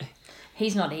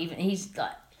He's not even. He's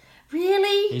like,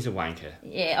 really? he's a wanker.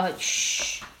 Yeah. Oh,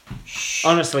 shh.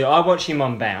 Honestly, I watch him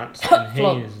on Bounce, and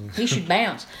Flog. He should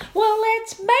bounce. Well,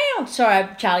 let's bounce. Sorry,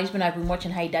 Charlie's been over and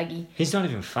watching Hey Dougie. he's not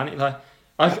even funny. Like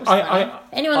That was funny.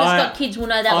 Anyone that's I- got kids will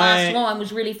know that last line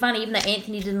was really funny, even though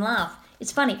Anthony didn't laugh.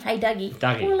 It's funny. Hey Dougie.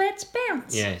 Dougie. Well, let's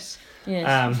bounce. Yes.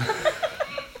 Yes.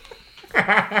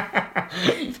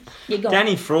 You go.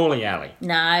 Danny Frawley, Ali.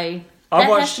 No. That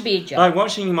has to be a joke. Like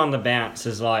watching him on the bounce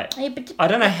is like Yeah, but I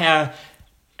don't know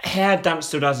how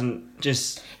Dunstall doesn't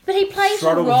just. he plays a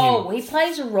throttle role. him. He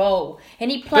plays a role, and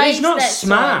he But plays. he's not that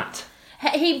smart. side.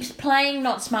 He's playing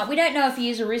not smart. We don't know if he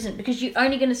is or isn't because you're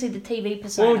only going to see the TV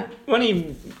persona. Well, when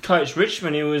he coached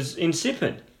Richmond, he was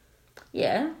insipid.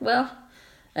 Yeah, well,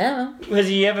 yeah. Has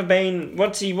he ever been?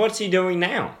 What's he doing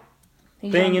now?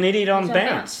 Being an idiot on he's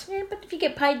bounce. Yeah, but if you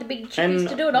get paid the big And chickies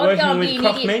to do it, I'd working go and with be an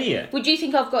Koch idiot. Media. Would you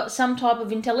think I've got some type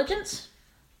of intelligence?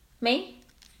 Me?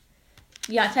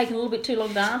 Yeah, taking a little bit too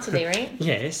long to answer there, Ant.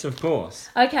 Yes, of course.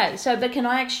 Okay, so but can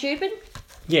I act stupid?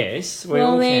 Yes, we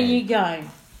Well, all there can. you go.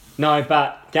 No,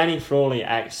 but Danny Frawley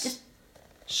acts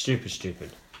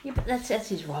stupid. Yeah, but that's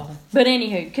his role. But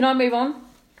anywho, can I move on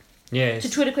Yes. to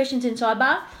Twitter questions in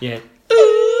sidebar? Yeah.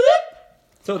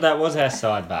 Thought that was our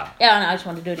sidebar. Yeah, I know. I just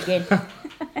want to do it again.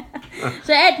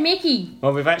 So at Mickey.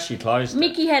 Well, we've actually closed it.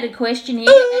 Mickey had a question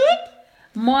here.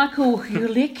 Michael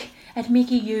Hulick at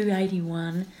Mickey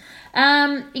U81.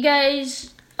 He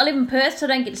goes, I live in Perth, so I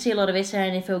don't get to see a lot of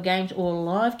SANFL games or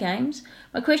live games.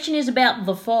 My question is about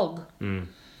the fog.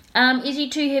 Is he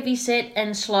too heavy set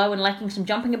and slow and lacking some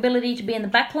jumping ability to be in the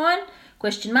back line?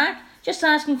 Question mark. Just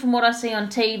asking from what I see on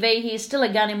TV, he is still a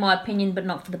gun in my opinion, but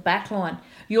not for the back line.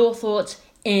 Your thoughts,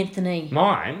 Anthony?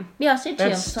 Mine? Yeah, I said to you.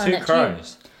 I'm That's saying two that to you.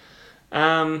 crows.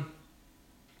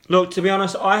 Look, to be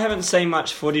honest, I haven't seen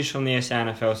much footage from the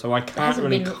SANFL, so I can't Hasn't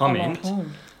really been a long comment.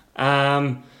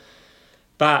 time.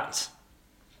 But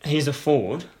he's a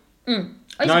forward, Oh,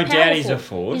 he's No a power doubt he's a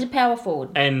forward. He's a power forward.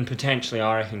 and potentially,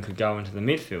 I reckon, could go into the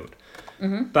midfield.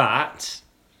 Mm-hmm. But,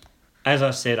 as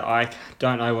I said, I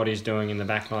don't know what he's doing in the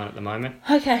back line at the moment.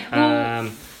 Okay, well,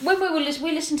 Um, when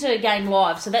we listened to a game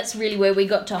live, so that's really where we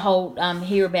got to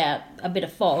hear about a bit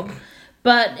of fog.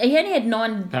 But he only had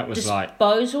 9 That was like-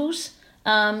 disposals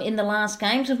in the last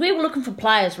game. So we were looking for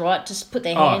players, right, to put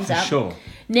their oh, hands for up. sure.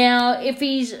 Now, if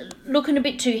he's looking a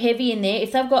bit too heavy in there,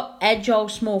 if they've got agile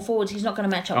small forwards, he's not going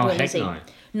to match up Oh, well, heck is he? no.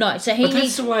 No, so he But that's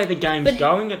needs the way the game's but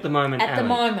going at the moment, at the Ali.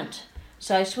 moment.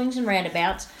 So swings and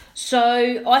roundabouts.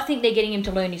 So I think they're getting him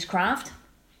to learn his craft.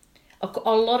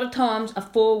 A lot of times a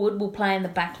forward will play in the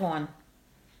back line.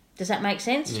 Does that make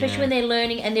sense? Especially Yeah. when they're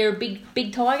learning and they're a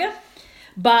big tiger.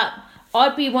 But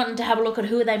I'd be wanting to have a look at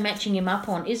who are they matching him up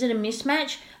on. Is it a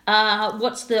mismatch?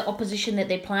 What's the opposition that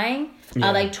they're playing? Yeah.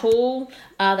 Are they tall?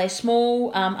 Are they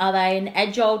small? Are they an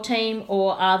agile team?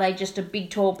 Or are they just a big,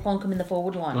 tall plonkum in the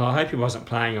forward line? Well, I hope he wasn't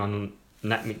playing on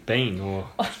Nat McBean or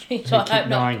Oh, geez, he I kicked hope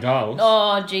not. 9 goals.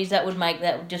 Oh, geez, that would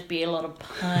just be a lot of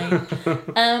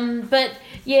pain. But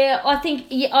yeah, I think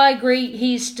I agree.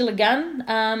 He's still a gun.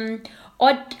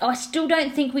 I still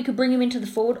don't think we could bring him into the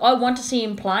forward. I want to see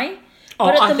him play. Oh,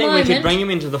 But at I the think moment, we could bring him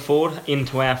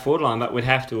into our forward line, but we'd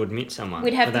have to admit someone.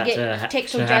 we'd have for to that get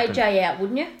Tex or happen. JJ out,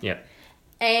 wouldn't you? Yep.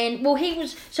 And well, he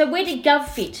was. So where did Gov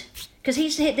fit? Because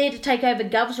he's there to take over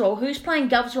Gov's role. Who's playing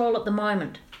Gov's role at the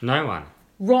moment? No one.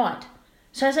 Right.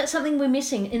 So is that something we're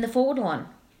missing in the forward line?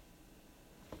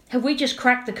 Have we just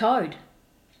cracked the code?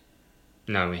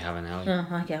 No, we haven't, Ali.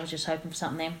 Oh, okay, I was just hoping for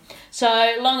something there.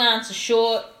 So, long answer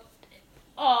short,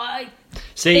 I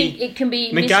think See, it can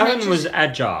be McGovern mismatches. was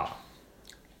agile.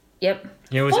 Yep.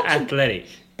 He was Fox is athletic.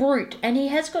 brute, and he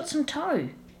has got some toe.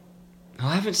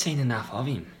 I haven't seen enough of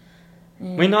him.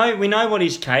 We know what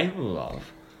he's capable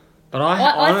of, but I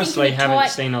think honestly in a haven't tight-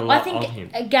 seen a I lot think of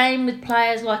him. a game with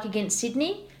players like against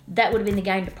Sydney, that would have been the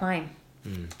game to play him.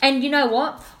 Hmm. And you know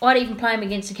what? I'd even play him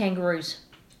against the Kangaroos.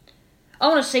 I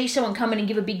want to see someone come in and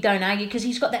give a big don't argue because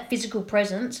he's got that physical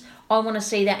presence. I want to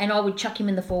see that, and I would chuck him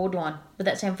in the forward line. Would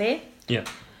that sound fair? Yeah,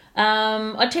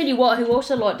 I tell you what, who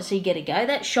also like to see get a go.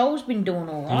 That Shoal's been doing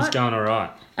all right. he's going all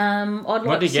right. I'd like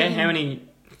What to did he see get? him- How many?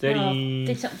 35?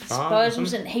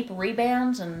 disposals and a heap of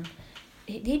rebounds, and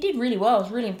he did really well. I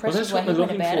was really Well, impressed that's with what the we're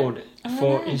way he went looking about for. it. I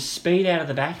For know. his speed out of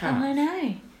the back half. I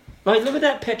know. Like, look at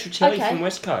that Petrocelli Okay. from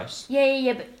West Coast.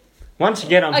 Yeah, but Once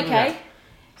again, I'm okay,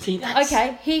 See, that's...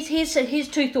 okay. Here's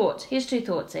two thoughts. Here's two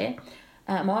thoughts there.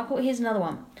 Michael, here's another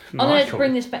one. I'm going to Michael?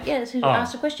 bring this back. Yeah, this is who Oh.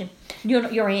 asked the question.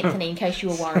 You're Anthony, in case you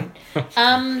were worried.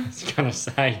 I was going to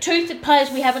say. Players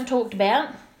we haven't talked about.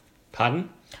 Pardon?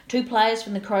 2 players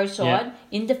from the Crow side.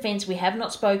 In defence, we have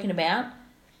not spoken about.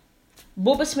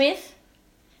 Bubba Smith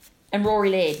and Rory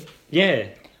Laird. Yeah.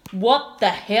 What the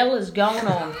hell is going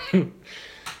on?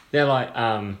 They're like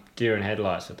deer in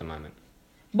headlights at the moment.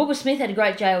 Bubba Smith had a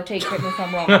great JLT, correct me if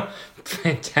I'm wrong.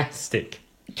 Fantastic.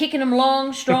 Kicking them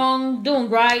long, strong, doing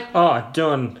great. Oh,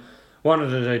 wanted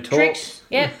to do talks. Tricks,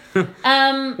 yep.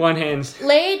 One hand's...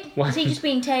 Laird, One- is he just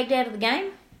being tagged out of the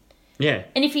game? Yeah,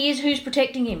 And if he is, who's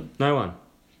protecting him? no one.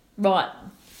 Right.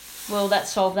 Well, that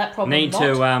solved that problem. Need not.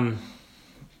 to...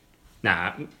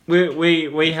 Nah,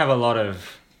 we have a lot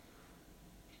of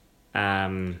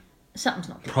Something's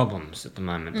not good. problems at the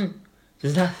moment.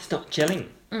 It's not gelling.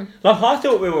 Like, I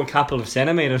thought we were a couple of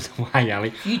centimetres away,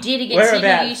 Ali. You did against We're Sydney.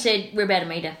 about- You said we're about a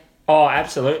metre. Oh,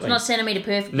 absolutely. It's not centimetre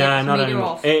perfect. No, It's not metre anymore.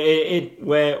 off.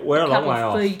 We're a long Couple way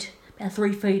of off. feet. About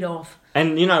 3 feet off.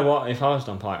 And you know what? If I was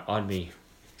Don Pike, I'd be...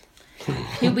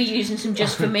 He'll be using some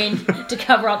Just for Men to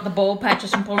cover up the bald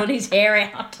patches and pulling his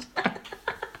hair out.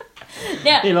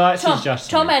 Now, He likes Tom, his Just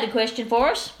for Tom Men. had a question for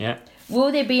us. Yeah.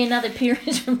 Will there be another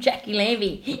appearance from Jackie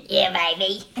Lambie? Yeah,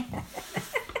 baby.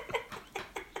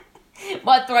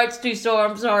 My throat's too sore.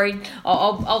 I'm sorry.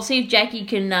 I'll see if Jackie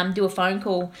can do a phone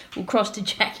call. We'll cross to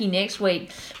Jackie next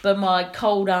week. But my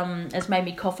cold has made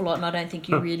me cough a lot, and I don't think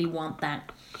you really want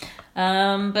that.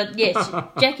 But yes,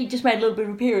 Jackie just made a little bit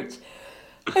of appearance.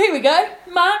 Here we go.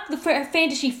 Mark, the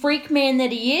fantasy freak man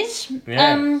that he is.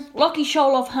 Yeah. Lockie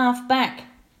Sholoff half back.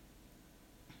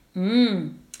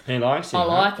 He likes it. I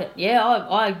like it. Yeah,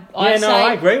 I Yeah, say. no,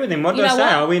 I agree with him. What You do I know say?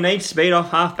 what? Oh, we need speed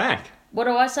off half back. What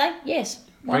do I say? Yes.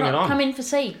 Why Bring not? it on. Come in for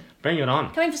C. Bring it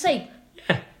on. Come in for C.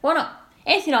 Yeah. Why not?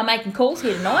 Anthony and I are making calls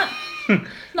here tonight.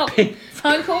 Not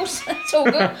phone calls. It's all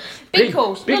good. Big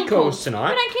calls. Big little calls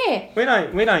tonight. We don't care.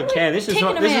 We don't care. This is taking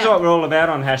what them this is out. what we're all about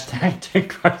on hashtag Two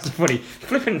Crows of Footy.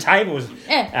 Flipping tables,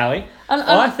 Yeah. Ali. And-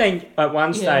 I think at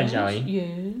one stage, Yes, Ali,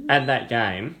 yes, at that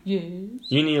game, yes.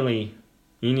 you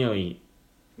nearly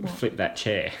flipped that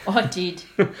chair. I did.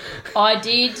 I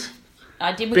did.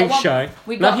 We Big got one- show.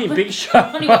 We got, Lucky Big Show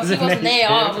Only because he wasn't wasn't there. there.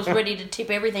 I was ready to tip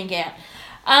everything out.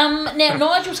 Now,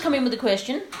 Nigel's come in with a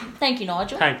question. Thank you,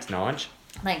 Nigel. Thanks, Nige.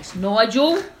 Thanks,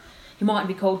 Nigel. You might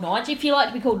be called Nige. If you like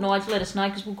to be called Nige, let us know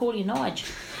because we'll call you Nige.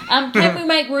 Can we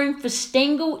make room for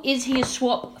Stengel? Is he a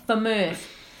swap for Murph?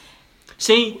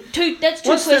 See, That's two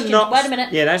what's the questions. not? Wait a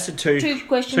minute. Yeah, that's a Two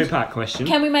questions. two-part question.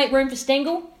 Can we make room for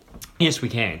Stengel? Yes, we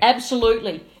can.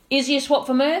 Absolutely. Is he a swap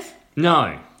for Murph?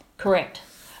 No, Correct.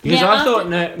 because Now, I after-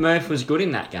 thought Murph was good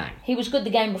in that game. he was good the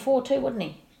game before too, wasn't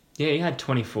he? Yeah, he had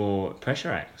 24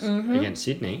 pressure acts against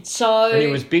Sydney. So And he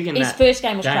was big in his that first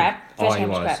game was game. crap. First Oh, he game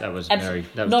was was. crap. That was Absolutely.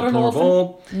 that was not an orphan.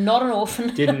 deplorable. Not an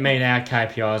orphan. Didn't meet our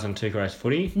KPIs on Two Crows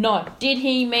Footy. No. Did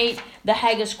he meet the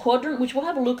Haggis quadrant? Which we'll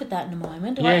have a look at that in a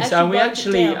moment. I Yes, are we wrote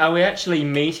it down. actually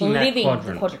meeting Living that the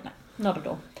quadrant? quadrant? No, not at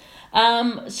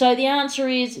all. So the answer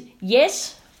is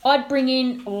yes. I'd bring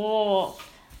in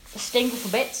Stengel for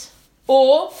bets,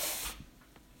 or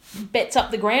bets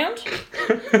up the ground,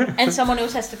 and someone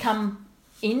else has to come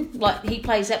in. Like he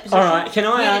plays that position. All right, can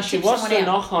I Yeah, ask you, tip what's someone the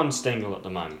out. knock on Stengel at the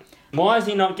moment? Why is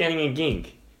he not getting a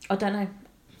gig? I don't know.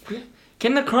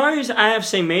 Can the Crows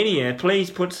AFC media please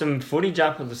put some footage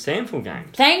up of the Stanfield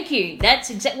games? Thank you.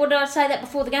 That's exactly what did I say that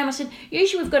before the game. I said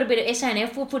usually we've got a bit of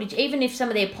SANF footage, even if some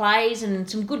of their plays and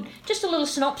some good, just a little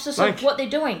synopsis Like- of what they're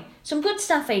doing. Some good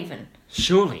stuff even.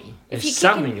 Surely If there's you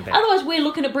something can, about it. otherwise, we're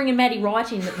looking at bringing Matty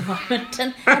Wright in at the moment,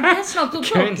 and that's not good.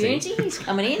 Poor Guernsey. Guernsey, he's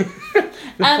coming in.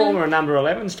 The former number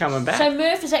 11's coming back. So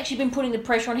Murph has actually been putting the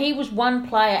pressure on. He was one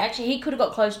player. Actually, he could have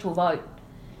got close to a vote.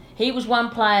 He was one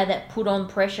player that put on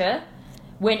pressure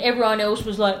when everyone else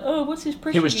was like, "Oh, what's this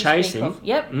pressure?" He was you speak chasing. of?"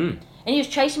 Yep. Mm. And he was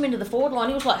chasing him into the forward line.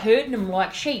 He was like herding them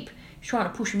like sheep,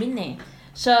 trying to push him in there.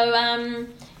 So,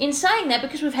 in saying that,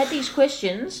 because we've had these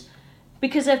questions,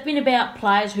 because they've been about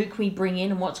players, who can we bring in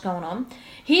and what's going on.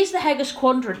 Here's the Haggis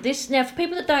Quadrant. Now, for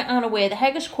people that aren't aware, the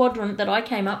Haggis Quadrant that I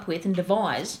came up with and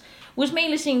devised was me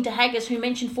listening to Haggis, who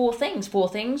mentioned four things,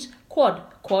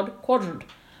 quadrant.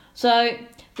 So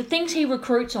the things he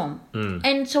recruits on,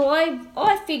 and so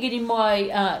I figured in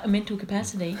my mental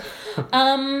capacity,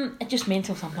 just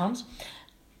mental sometimes,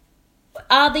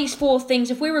 are these four things,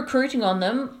 if we're recruiting on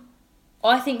them,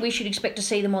 I think we should expect to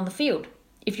see them on the field.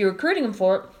 If you're recruiting them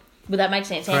for it, would that make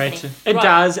sense, Anthony? Great. It Right.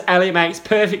 does. Ali, makes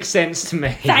perfect sense to me.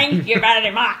 Thank you very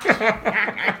much.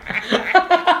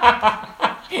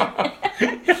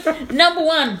 Number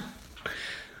one,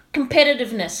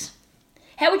 competitiveness.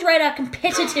 How would you rate our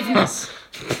competitiveness?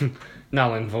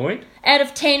 Null and void. Out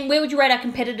of 10, where would you rate our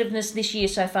competitiveness this year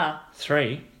so far?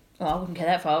 3. Oh, I wouldn't go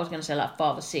that far. I was going to say like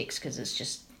 5 or 6 because it's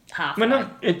just half. Well, no,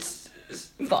 it's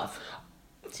 5.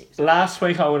 6. last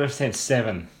week I would have said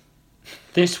 7.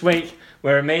 This week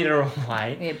we're a metre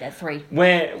away. Yeah, about 3.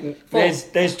 Where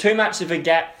there's too much of a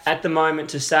gap at the moment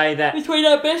to say that. Between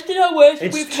our best and our worst.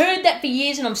 It's We've heard that for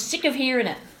years and I'm sick of hearing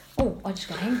it. Oh, I just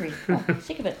got angry. Oh,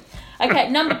 sick of it. Okay,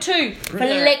 number 2,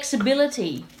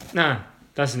 flexibility. No,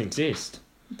 doesn't exist.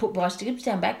 We put Bryce Gibbs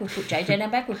down back, we put JJ down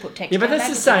back, we put Tex Yeah, but down that's back,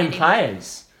 the we put same Eddie-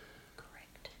 players.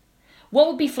 Correct. What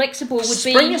would be flexible would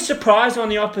Spring be... a surprise on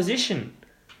the opposition.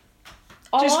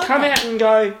 I Just like come that. out and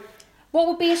go, What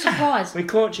would be a surprise? we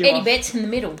caught you Eddie off. Betts in the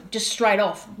middle, just straight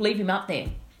off. Leave him up there.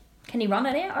 Can he run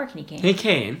it out? I reckon he can. He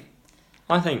can.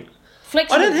 I think.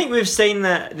 Flexible. I don't think we've seen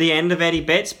the end of Eddie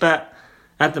Betts, but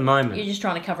At the moment. You're just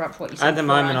trying to cover up for what you said. At the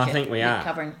before, moment, aren't I you? think we You're are.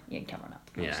 covering up.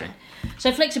 Yeah.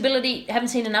 So flexibility, haven't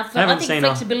seen enough of it. I Haven't think seen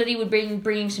flexibility would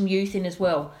bring some youth in as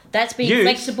well. That's being Youth?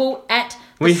 flexible at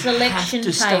the We selection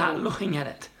have to table. start looking at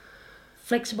it.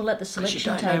 Flexible at the Because you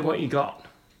selection don't table. know what you got.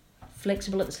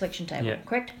 Flexible at the selection table. Yeah.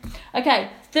 Correct? Okay,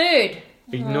 third.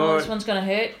 Ignore This it. one's going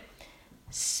to hurt.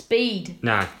 Speed.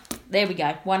 No. There we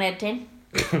go. 1 out of 10.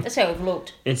 That's how we've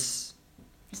looked. That's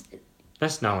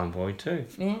null and void too.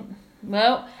 Yeah.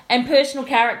 Well, and personal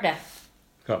character.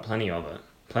 Got plenty of it.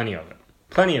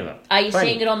 Are you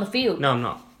seeing it on the field? No, I'm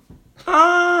not.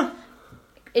 Ah!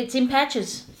 It's in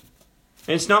patches.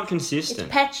 It's not It's consistent.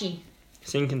 patchy.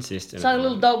 It's inconsistent. It's like a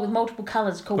little dog with multiple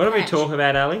colours called What do we patch. talk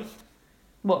about, Ali?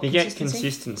 What, You get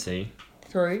consistency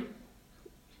Through.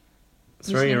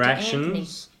 through your Listening to Anthony.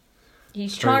 actions.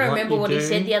 He's Through trying to what remember you what he do.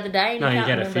 said the other day. And No, he you can't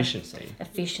get remember. efficiency.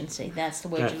 Efficiency, that's the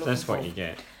word you're looking That's for. what you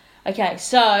get. Okay,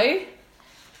 so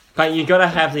But you got to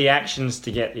have the actions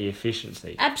to get the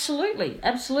efficiency. absolutely,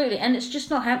 and it's just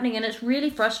not happening, and it's really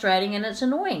frustrating, and it's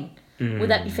annoying. Would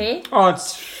that be fair? Oh,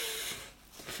 it's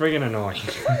friggin' annoying.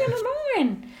 Fucking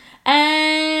annoying.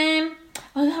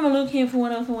 I'll have a look here for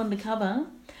what else I wanted to cover.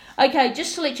 Okay,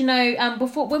 just to let you know,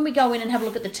 before when we go in and have a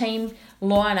look at the team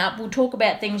lineup, we'll talk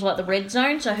about things like the red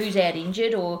zone, so who's out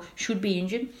injured or should be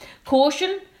injured.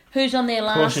 Caution, who's on their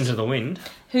last Caution to the wind.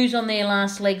 who's on their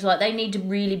last legs. Like they need to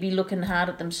really be looking hard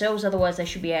at themselves, otherwise they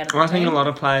should be out of the I think team. a lot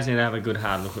of players need to have a good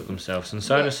hard look at themselves, and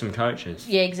so Yeah. do some coaches.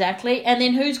 Yeah, exactly. And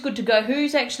then who's good to go?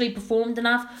 Who's actually performed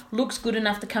enough, looks good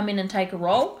enough to come in and take a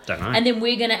role? Don't know. And then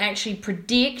we're going to actually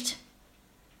predict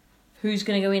who's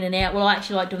going to go in and out. Well, I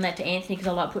actually like doing that to Anthony because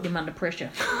I like putting him under pressure.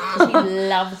 Because he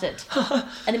loves it. And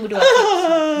then we'll do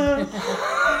our picks.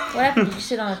 What happened? Did you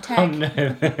sit on a tag? Oh, no.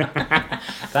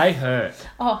 They hurt.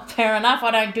 Oh, fair enough.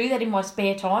 I don't do that in my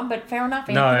spare time, but fair enough,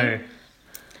 Anthony.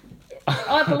 No.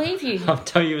 I believe you. I'll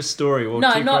tell you a story. Well,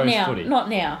 No, Two not Crows now. Footy. Not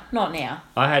now. Not now.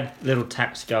 I had little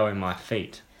taps go in my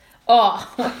feet.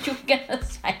 Oh, you were going to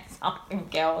say something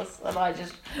else, and I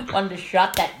just wanted to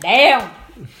shut that down.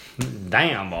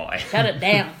 Damn, boy. Shut it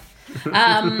down.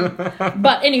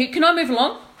 But anyway, can I move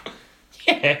along?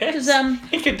 Yes. Because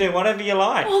You can do whatever you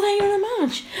like. oh, they on a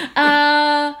march.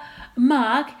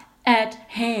 Mark at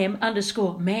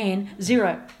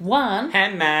ham_man01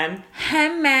 Handman.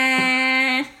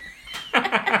 Hamman,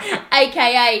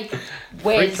 aka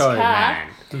Wes Freako Carr,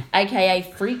 man. aka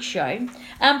Freak Show.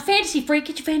 Fantasy Freak,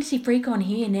 get your Fantasy Freak on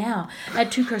here now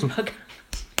at Two Crows Podcast.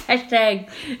 Hashtag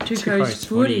Two Crows Crows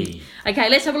Footy. Footy. Okay,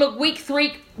 let's have a look. Week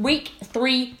three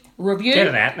review. Get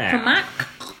it out now. From Mark.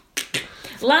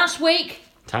 Last week,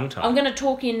 Tongue tie. I'm going to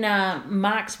talk in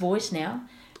Mark's voice now,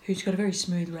 who's got a very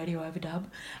smooth radio overdub.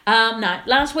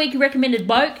 Last week he recommended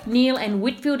Boak, Neil and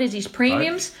Whitfield as his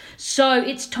premiums, so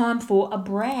it's time for a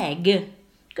brag.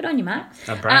 Good on you, Mark.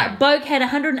 A brag. Boak had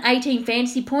 118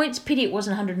 fantasy points. Pity it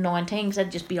wasn't 119 because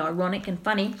that'd just be ironic and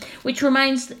funny, which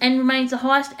remains the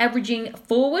highest averaging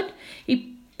forward.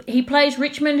 He plays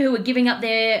Richmond, who are giving up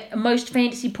their most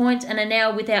fantasy points and are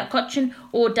now without Cochin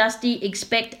or Dusty.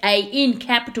 Expect a, in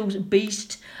capitals,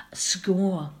 beast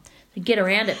score. So get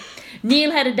around it.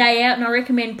 Neil had a day out, and I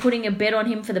recommend putting a bet on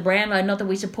him for the Brownlow. Not that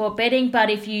we support betting,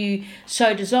 but if you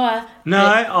so desire, No,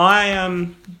 I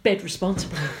bet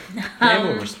responsibly.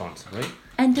 gamble responsibly.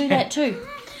 And do that too.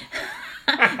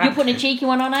 You're putting a cheeky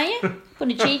one on, are you?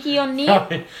 Putting a cheeky on Neil?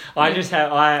 I just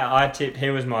have I tipped. He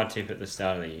was my tip at the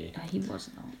start of the year. No, he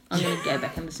wasn't. I'm going to go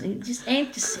back and listen.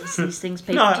 Ant just says these things,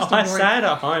 people. No, just I ignore say him. it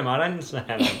at home. I don't say it.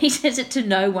 At He says it to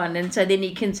no one, and so then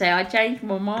he can say, I changed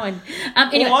my mind.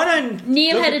 Anyway, Well, I don't.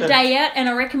 Neil look had at a the- day out, and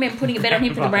I recommend putting a bet on him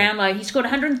for the Right. Brownlow. He scored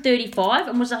 135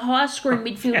 and was the highest scoring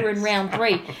midfielder in round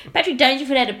 3. Patrick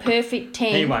Dangerfield had a perfect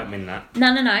 10. He won't win that.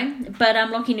 No. But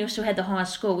Lockie Neal still had the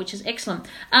highest score, which is excellent.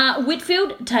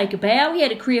 Whitfield, take a bow. He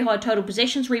had a career high total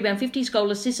possessions, rebound 50s,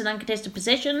 goal assists, and uncontested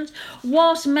possessions,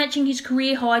 whilst matching his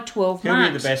career high 12 He'll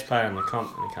marks. be the best player in the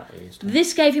comp in a couple of years.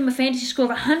 This gave him a fantasy score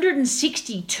of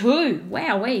 162.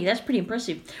 Wowee, that's pretty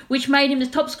impressive. Which made him the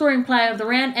top scoring player of the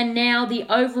round and now the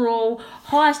overall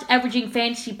highest averaging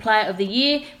fantasy player of the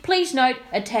year. Please note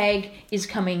a tag is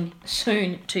coming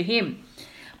soon to him.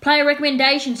 Player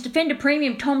recommendations. Defender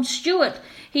premium Tom Stewart.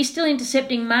 He's still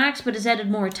intercepting marks but has added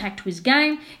more attack to his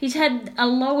game. He's had a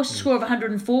lowest score of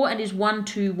 104 and is one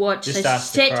to watch. Just so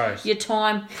ask the set Crows. your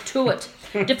time to it.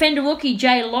 Defender rookie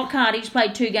Jay Lockhart. He's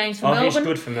played 2 games for Oh, Melbourne. he's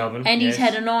good for Melbourne. And he's yes.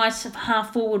 had a nice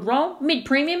half-forward role.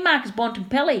 Mid-premium, Marcus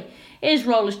Bontempelli. His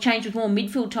role has changed with more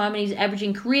midfield time and he's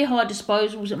averaging career-high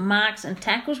disposals, marks and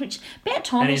tackles, which about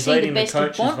time And we he's see the leading the best of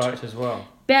coach's Bont. vote as well.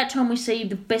 About time we see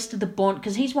the best of the Bont,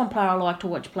 because he's one player I like to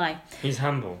watch play. He's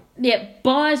humble. Yeah,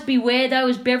 buyers beware though,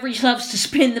 as Beveridge loves to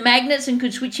spin the magnets and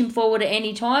could switch him forward at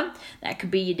any time. That could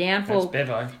be your downfall. That's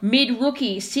Bevo. Mid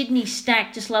rookie, Sydney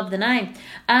Stack, just love the name.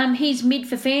 He's mid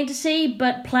for fantasy,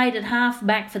 but played at half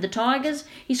back for the Tigers.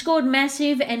 He scored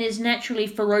massive and is naturally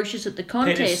ferocious at the Peter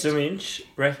contest. Sumich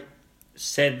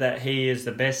said that he is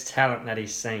the best talent that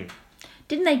he's seen.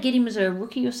 Didn't they get him as a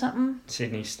rookie or something?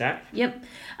 Sydney Stack. Yep.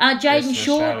 Western Jaden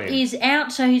Short Australia. is out,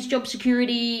 so his job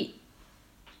security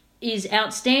is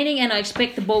outstanding, and I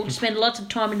expect the ball to spend lots of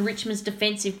time in Richmond's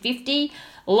defensive 50.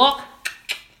 Lock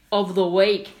of the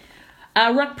week.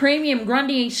 Ruck Premium,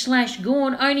 Grundy /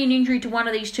 Gorn. Only an injury to one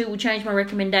of these two will change my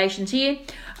recommendations here.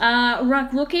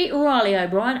 Ruck Rookie, Riley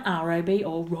O'Brien, ROB,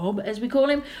 or Rob as we call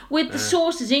him, with the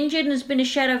sources injured and has been a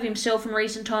shadow of himself in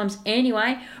recent times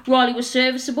anyway. Riley was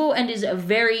serviceable and is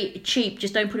very cheap.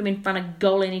 Just don't put him in front of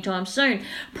goal anytime soon.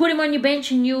 Put him on your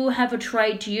bench and you'll have a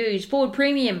trade to use. Forward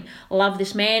Premium, love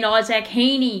this man, Isaac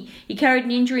Heaney. He carried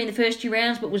an injury in the first 2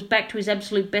 rounds but was back to his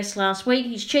absolute best last week.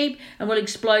 He's cheap and will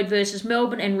explode versus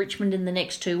Melbourne and Richmond in the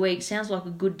next 2 weeks. Sounds like a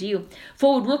good deal.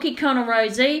 Forward Rookie, Connor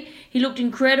Rozee. He looked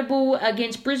incredible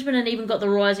against Brisbane and even got the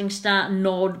rising star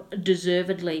nod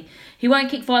deservedly. He won't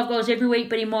kick 5 goals every week,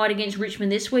 but he might against Richmond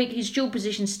this week. His dual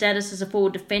position status as a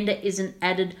forward defender is an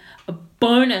added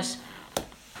bonus.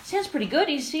 Sounds pretty good.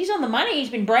 He's on the money. He's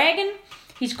been bragging.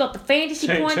 He's got the fantasy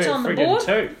points on the board.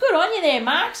 Good on you there,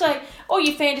 Mark. So all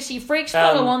you fantasy freaks,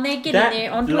 follow on there. Get in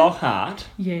there onto Lockhart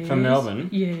it. from Melbourne.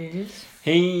 Yes.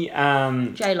 He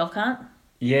Jay Lockhart.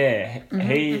 Yeah,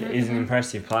 he is an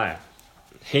impressive player.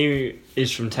 He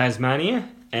is from Tasmania,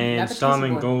 and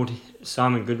Another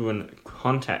Simon Goodwin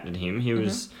contacted him. He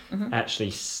was actually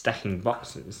stacking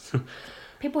boxes.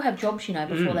 People have jobs,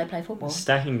 before they play football.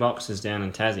 Stacking boxes down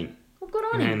in Tassie. Well, good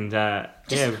on him. And,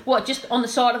 Just on the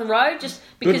side of the road? Just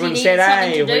because Goodwin he said, needed something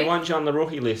hey, to do? we want you on the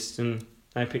rookie list, and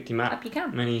they picked him up. Up you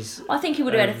come. And he's I think he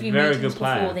would have had a few very meetings good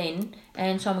player. before then,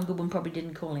 and Simon Goodwin probably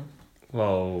didn't call him.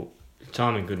 Well,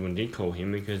 Simon Goodwin did call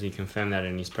him because he confirmed that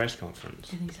in his press conference.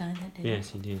 Did he say that, did he? Yes,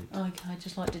 he did. Okay, I'd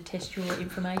just like to test your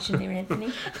information there,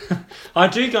 Anthony. I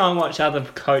do go and watch other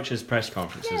coaches' press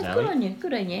conferences, Yeah, Ali,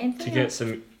 good on you, Anthony. to get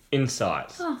some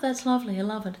insights. Oh, that's lovely. I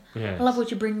love it. Yes. I love what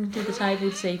you bring to the table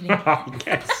this evening.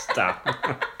 Get stuff.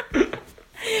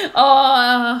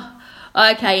 Oh,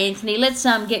 okay, Anthony. Let's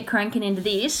get cranking into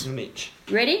this. Mitch.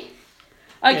 Ready?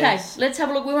 Okay, Yes. let's have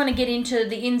a look. We want to get into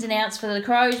the ins and outs for the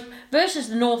Crows versus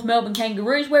the North Melbourne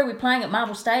Kangaroos. Where we're playing at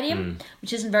Marvel Stadium,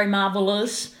 which isn't very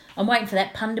marvellous. I'm waiting for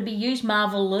that pun to be used,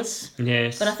 marvellous.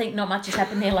 Yes. But I think not much has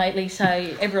happened there lately, so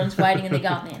everyone's waiting and they're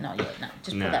going, there, not yet. No,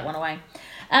 just No. put that one away.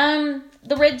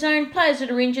 The red zone, players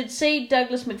that are injured, Seed,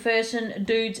 Douglas, McPherson,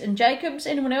 Dudes and Jacobs.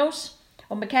 Anyone else?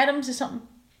 Or McAdams, is something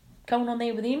going on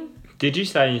there with him? Did you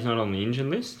say he's not on the injured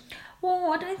list?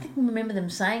 Well, I don't think I remember them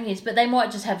saying this, but they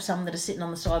might just have some that are sitting on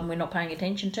the side and we're not paying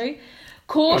attention to. Oh,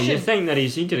 Caution. you think that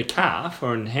he's injured a calf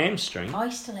or a hamstring? Oh,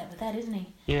 he's still out with that, isn't he?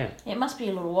 Yeah. It must be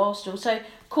a little while still. So,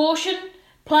 caution,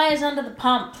 players under the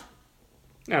pump.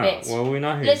 Oh, Betts. well, we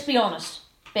know who. Let's be honest.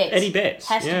 Betts. Eddie Betts.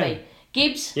 Has yeah. to be.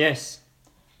 Gibbs. Yes.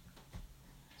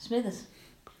 Smithers.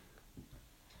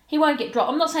 He won't get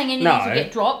dropped. I'm not saying any No. of these will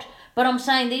get dropped, but I'm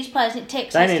saying these players need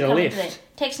Tex They has need to a come lift. into there.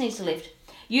 Tex needs to lift.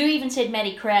 You even said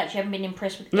Matty Crouch. You haven't been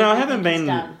impressed with No, I everything haven't he's been-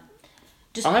 done.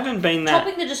 Just I haven't been that.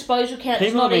 topping the disposal count is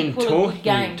People have not been equal a good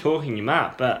game. talking him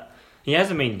up, but he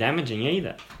hasn't been damaging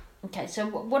either. Okay, so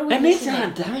what are we That means missing they there?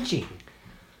 aren't damaging.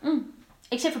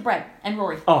 Except for Brad and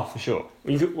Rory. Oh, for sure.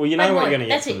 Well, you know Brad what Rory, you're going to get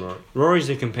that's from it. Rory. Rory's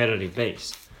a competitive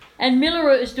beast. And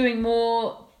Miller is doing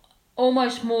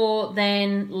almost more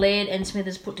than Laird and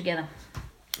Smithers put together.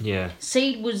 Yeah.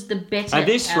 Seed was the better. At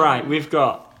this out of rate, them. we've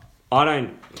got.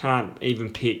 Can't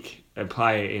even pick a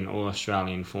player in all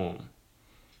Australian form.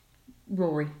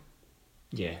 Rory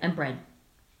Yeah. and Brad.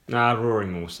 Nah, Rory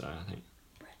more so, I think.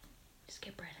 Just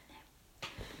get Brad in there.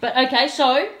 But okay,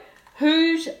 so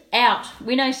who's out?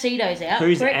 We know Cedo's out.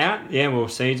 Who's correct? out? Yeah, well,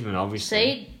 Seedsman,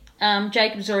 obviously. Seed.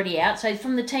 Jacob's already out. So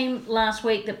from the team last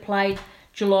week that played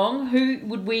Geelong, who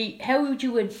will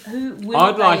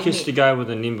I'd like they us to hit? go with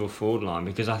a nimble forward line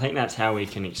because I think that's how we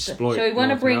can exploit. So we want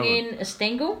to North bring Melbourne. in a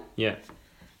Stengel. Yeah.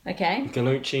 Okay.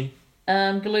 Galucci.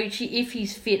 Galucci, if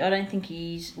he's fit, I don't think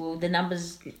he's. Well, the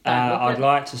numbers. Don't look I'd it.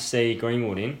 like to see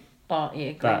Greenwood in, Oh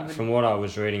yeah, but Greenwood. from what I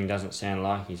was reading, doesn't sound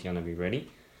like he's going to be ready.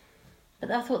 But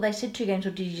I thought they said 2 games,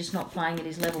 or did he just not playing at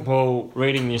his level? Well,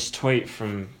 reading this tweet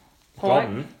from Pike?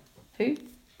 Godden, Who?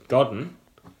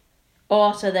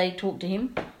 Oh, so they talked to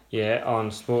him. yeah, on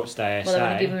Sports Day Well, they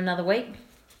want to give him SA. another week.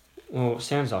 Well, it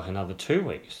sounds like another 2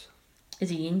 weeks. Is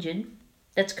he injured?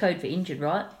 That's code for injured,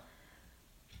 right?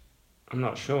 I'm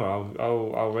not sure.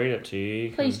 I'll read it to you.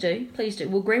 You Please do.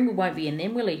 Well, Greenwood won't be in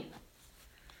them, will he?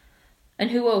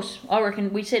 And who else? I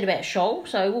reckon we said about Scholl,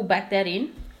 so we'll back that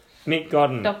in. Mick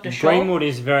Godden. Dr. Scholl. Greenwood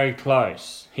is very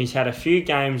close. He's had a few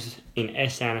games in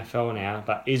SNFL now,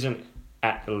 but isn't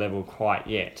at the level quite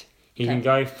yet. He can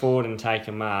go forward and take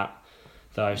a mark,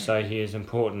 though, so he is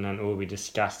important and will be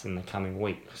discussed in the coming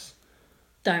weeks.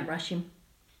 Don't rush him.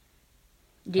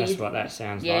 That's what that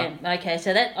sounds Yeah, like. okay,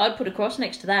 so that I'd put a cross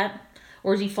next to that.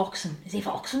 Or is he foxing? Is he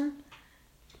foxing?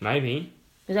 Maybe.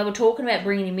 Because they were talking about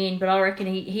bringing him in, but I reckon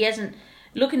he hasn't...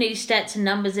 Looking at his stats and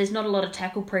numbers, there's not a lot of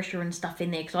tackle pressure and stuff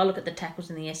in there, because I look at the tackles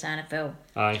in the SNFL.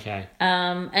 Okay.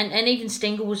 And even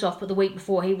Stengel was off, but the week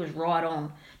before he was right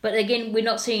on. But again, we're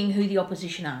not seeing who the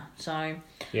opposition are. So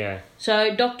Yeah.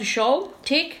 So Dr. Scholl,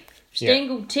 tick.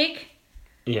 Stengel, tick.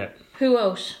 Yeah. Who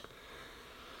else?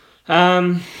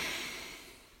 I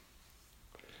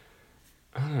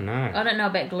don't know. I don't know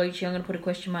about Gallucci. I'm going to put a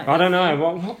question mark. I don't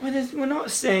know. We're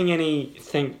not seeing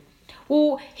anything.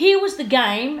 Well, here was the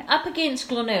game up against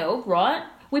Glenelg, right?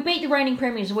 We beat the reigning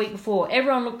premiers the week before.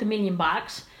 Everyone looked $1 million.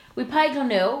 We play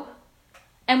Glenelg,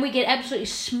 and we get absolutely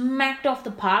smacked off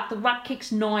the park. The ruck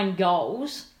kicks 9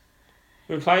 goals,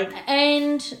 We played.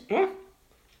 and What?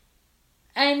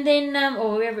 then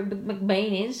or whoever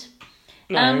McBean is.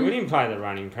 No, we didn't play the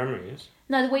running premiers.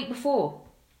 No, the week before.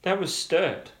 That was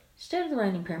Sturt. Instead of the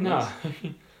reigning premiers.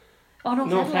 No. Oh,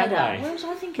 North Adelaide. Adelaide. Where was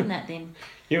I thinking that then?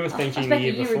 You were I was thinking the back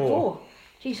year a year before.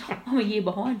 Jeez, I'm a year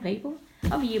behind, people.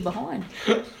 I'm a year behind.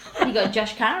 You got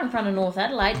Josh Carr in front of North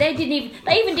Adelaide. They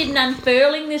even did an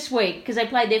unfurling this week because they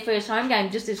played their first home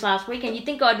game just this last weekend. You'd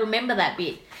think I'd remember that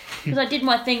bit because I did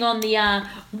my thing on the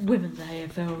Women's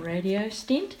AFL radio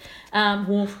stint,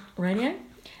 Wharf Radio.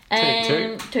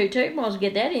 And Toot. Might as well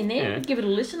get that in there. Yeah. Give it a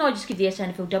listen. I just give the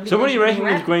SNFLW. So what do you reckon a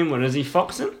with wrap. Greenwood? Is he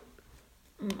foxing?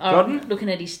 I'm looking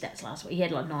at his stats last week. He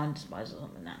had like 9 disposals or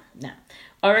something. No.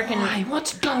 I reckon... Why?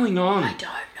 What's going on? I don't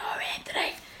know,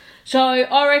 Anthony. So,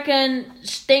 I reckon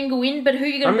Stengel in, but who are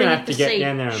you going I'm to going bring to in have to for get C?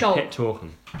 down there and Scholl. pet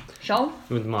talking Scholl?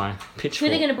 with my Who are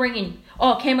pitchfork. they going to bring in?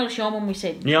 Oh, Camilla Shulman, we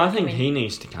said. Yeah, I think he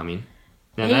needs to come in.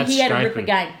 Now, He had a scraping- ripper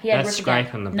game. That's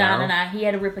scraping the barrel. No. He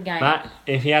had a ripper game. But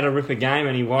if he had a ripper game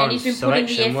and he And warrants he's been putting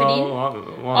the selection,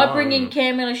 effort in. I'd bring in well,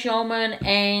 Camilla Shulman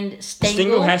and Stengel.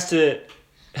 Stengel has to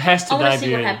I wanna debut.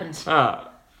 see what happens.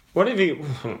 What if he?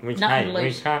 We Nothing to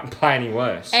lose. can't play any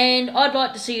worse. And I'd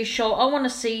like to see a show. I want to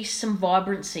see some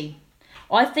vibrancy.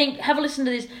 I think, have a listen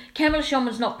to this. Camilla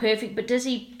Shulman's not perfect, but does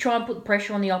he try and put the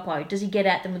pressure on the oppo? Does he get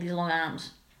at them with his long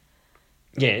arms?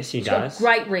 Yes, he He's got does.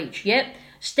 great reach, yep.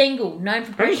 Stengel, known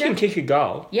for And he pressure. can kick a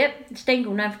goal. Yep,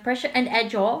 Stengel, known for pressure and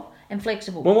agile and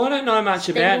flexible. Well, I don't know much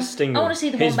about Stengel. Stengel. I wanna see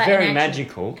the He's Wombat very in action.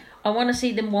 magical. I want to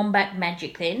see them Wombat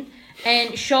magic then.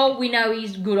 And Scholl, we know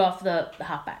he's good off the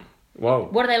halfback. Whoa.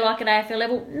 What are they like at AFL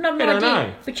level? Not an I don't idea.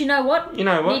 know. But you know what? You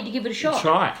know what? Need to give it a shot.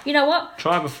 Try it. You know what?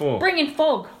 Try before. Bring in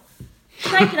Fogg.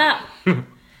 Shake it up.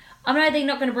 I know they're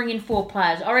not going to bring in 4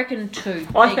 players. I reckon 2.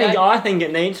 I think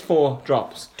it needs 4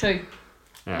 drops. 2.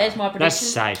 Yeah. There's my That's prediction.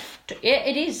 safe. Yeah,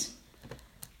 it is.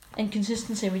 And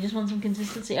consistency. We just want some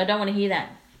consistency. I don't want to hear that.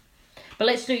 But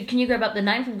let's do... Can you grab up the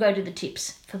names and go to the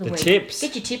tips for the week? tips.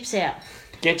 Get your tips out.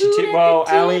 Get your Who tip. let Well,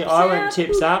 the Ali, tips I went out?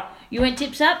 tips up. You went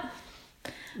tips up?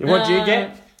 What'd you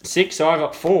get? 6, so I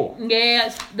got 4.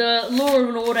 Yeah, the law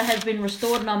and order has been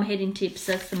restored and I'm heading tips.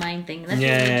 That's the main thing. That's what we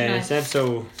need to know. Yes, that's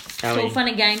all It's Ali all fun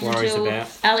and games worries until about.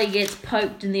 Ali gets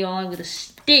poked in the eye with a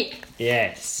stick.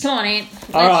 Yes. Come on, Ant.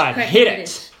 Let's All right, crack hit into it.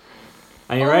 this.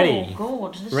 Are you ready? Oh,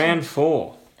 God. This Round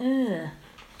 4. Ugh.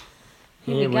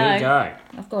 Here we go. go.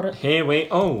 I've got it. Here we.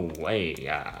 Oh, we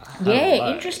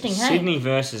Yeah, interesting, hey? Sydney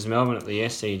versus Melbourne at the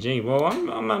SCG. Well,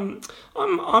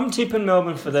 I'm tipping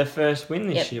Melbourne for their first win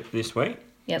this week.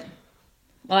 Yep.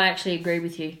 I actually agree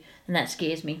with you, and that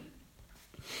scares me.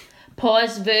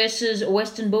 Pies versus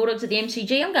Western Bulldogs at the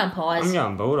MCG. I'm going Pies. I'm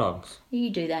going Bulldogs. You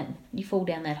do that. You fall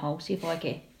down that hole. See if I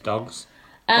care. Dogs.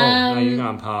 No, you're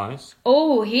going Pies.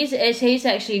 Oh, here's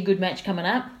actually a good match coming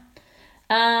up.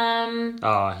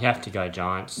 Oh, you have to go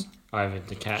Giants over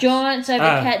the Cats. Giants over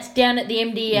Cats down at the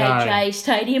MDHA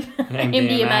Stadium.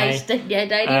 MDMA. Stadium.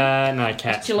 No,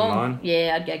 Cats for Geelong. mine.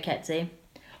 Yeah, I'd go Cats there.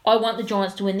 I want the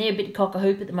Giants to win. They're a bit cock a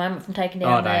hoop at the moment from taking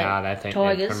down Oh, they are. They think they're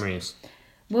Tigers. premiers.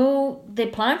 Well, they're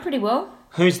playing pretty well.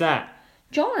 Who's that?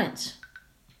 Giants.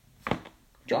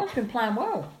 Giants been playing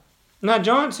well. No,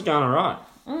 Giants are going alright.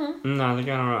 Mm. No, they're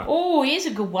going alright. Oh, here's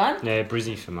a good one. Yeah,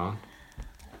 Brizzy for mine.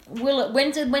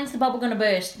 When's the bubble going to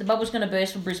burst? The bubble's going to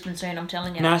burst for Brisbane soon, I'm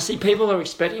telling you. No, see, people are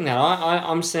expecting that.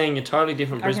 I'm seeing a totally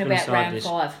different I reckon Brisbane about side round this.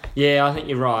 5. Yeah, I think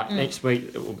you're right. Next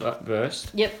week it will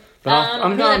burst. Yep. But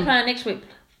I'm who are going- they playing next week?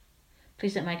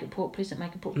 Please don't make it Port. Please don't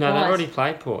make it Port. No, they've Guys. already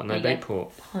played Port and they There you beat go.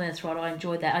 Port. Oh, that's right. I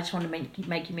enjoyed that. I just wanted to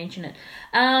make you mention it.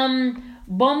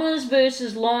 Bombers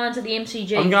versus Lions at the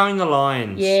MCG. I'm going the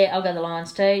Lions. Yeah, I'll go the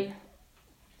Lions too.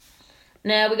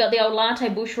 Now we got the old Latte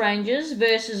Bushrangers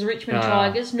versus Richmond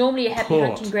Tigers. Normally a happy Port.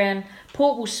 hunting ground.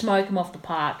 Port will smoke them off the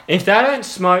park. If they don't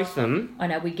smoke them, I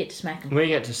know we get to smack them. we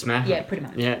get to smack them. Yeah, pretty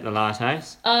much. Yeah, the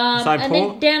lattes. So And then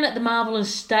Port. down at the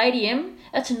Marvellous Stadium,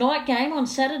 it's a night game on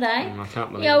Saturday. I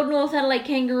can't believe The old North Adelaide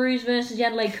Kangaroos versus the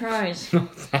Adelaide Crows.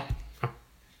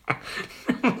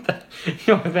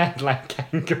 You're that like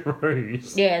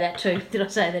kangaroos. Yeah, that too. Did I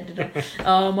say that? Did I?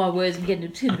 Oh, my words. I'm getting a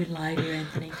bit later,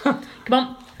 Anthony. Come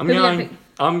on. I'm Who we gonna going. pick?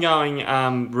 I'm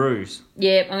going. Roos.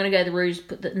 Yeah, I'm going to go the Roos.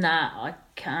 Nah, I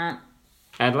can't.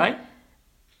 Adelaide.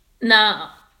 Nah.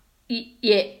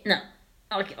 Yeah, no.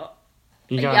 Okay.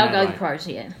 You going I'll go Adelaide? the Crows,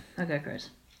 yeah. I'll go Crows.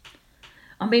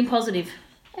 I'm being positive.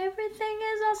 Everything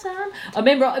is awesome. I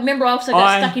remember I also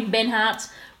got stuck in Ben Hart's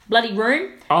bloody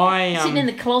room. Sitting in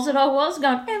the closet I was,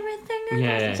 going, everything is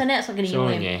Yeah. awesome. So now it's not going It's to all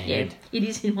hear in your Yeah, head. it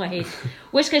is in my head.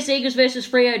 West Coast Eagles versus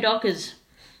Freo Dockers.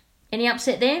 Any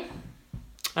upset there?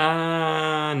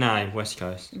 No, West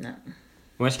Coast. No.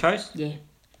 West Coast? Yeah.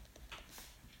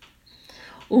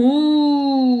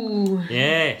 Ooh.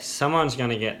 Yeah, someone's going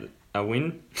to get a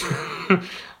win.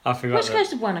 I forgot West that.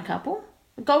 Coast have won a couple.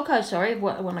 Gold Coast, sorry, have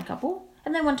won a couple.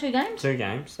 And they won 2 games. 2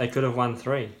 games. They could have won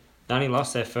 3. They only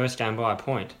lost their first game by a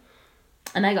point.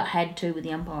 And they got had too with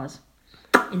the umpires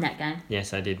in that game. Yes,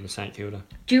 they did with St Kilda.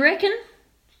 Do you reckon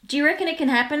it can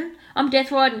happen? I'm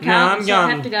death riding No, Carlton, I'm so I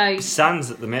going have to go. Suns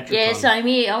at the Metricon. Yeah, same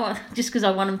here. Just because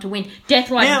I want them to win. Death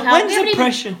riding Now, Carlton. when's the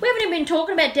pressure? We haven't even been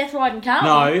talking about death riding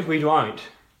Carlton. No, we won't.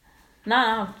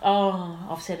 No. Oh,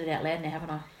 I've said it out loud now, haven't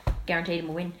I? Guaranteed them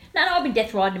a win. No, I've been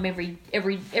death riding them every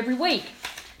week.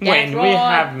 When we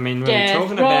haven't been really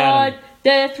talking about them.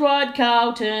 Death ride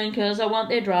Carlton because I want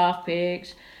their draft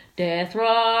picks. Death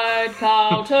ride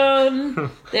Carlton.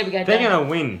 There we go. They're done. going to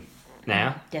win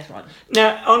now. Death ride.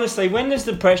 Now, honestly, when does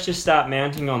the pressure start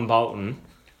mounting on Bolton?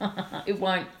 It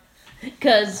won't.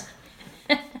 Because.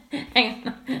 Hang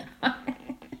on.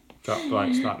 Got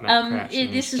blokes like Matt Crouch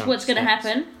and This is jump what's going to steps.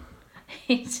 happen.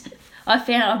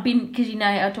 I've been, because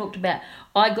I talked about,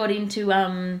 I got into,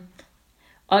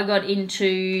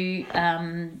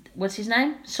 what's his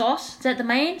name? Sauce? Is that the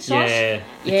man? Sauce? Yeah,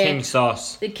 the Yeah. King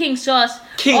Sauce. The King Sauce.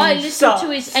 King I listened Sauce. to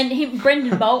his, and him,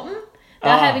 Brendan Bolton,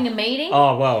 they're Oh. having a meeting.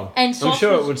 Oh, well. And I'm Sauce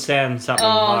sure was- it would sound something Oh,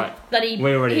 like bloody!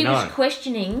 we already he know. was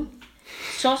questioning.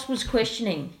 Sauce was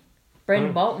questioning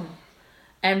Brendan Bolton,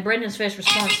 and Brendan's first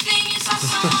response. Everything is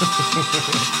awesome.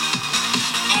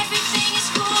 Everything is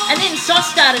cool. And then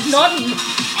Sauce started nodding,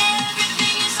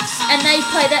 Everything is awesome. and they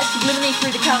play that subliminally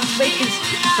through the Carlton speakers.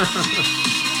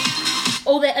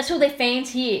 That's all their fans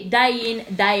hear, day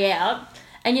in, day out.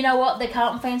 And you know what the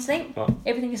Carlton fans think? What?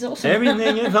 Everything is awesome.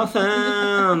 Everything is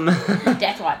awesome.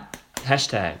 Death right.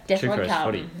 Hashtag Death True right Coast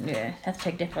Carlton. Footy. Yeah,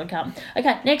 hashtag Death right Carlton.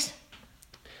 Okay, next.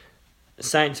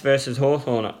 Saints versus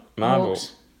Hawthorn at Marvel.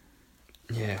 Hawks.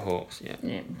 Yeah, Hawks, yeah.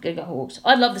 Yeah, go Hawks.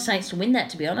 I'd love the Saints to win that,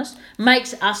 to be honest.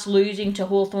 Makes us losing to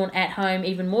Hawthorn at home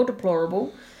even more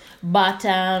deplorable. But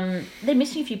they're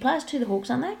missing a few players too, the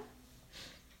Hawks, aren't they?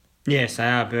 Yes, they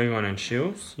are. Burgoyne and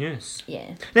Shields, yes.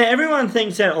 Yeah. Now, everyone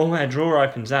thinks that all our draw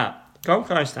opens up. Gold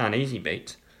Coast aren't easy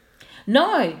beats.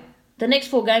 No, the next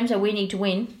 4 games that we need to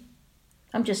win.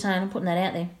 I'm just saying, I'm putting that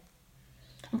out there.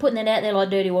 I'm putting that out there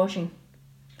like dirty washing.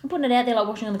 I'm putting it out there like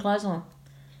washing on the clothesline.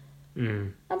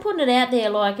 Mm. I'm putting it out there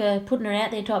like a putting it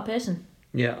out there type person.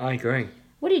 Yeah, I agree.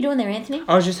 What are you doing there, Anthony?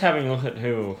 I was just having a look at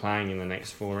who we were playing in the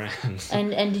next 4 rounds.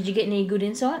 And did you get any good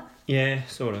insight? Yeah,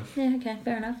 sort of. Yeah, okay,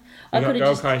 fair enough. We I got could Gold have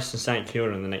just Coast and St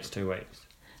Kilda in the next 2 weeks.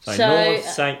 So,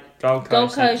 So, North, Gold Coast,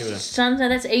 Gold St Kilda. Coast Sunday.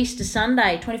 That's Easter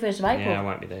Sunday, 21st of April. Yeah, I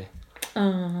won't be there.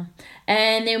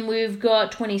 And then we've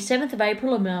got 27th of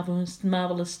April at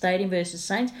Marvellous Stadium versus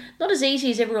Saints. Not as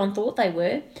easy as everyone thought they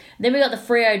were. Then we got the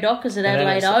Freo Dockers at And then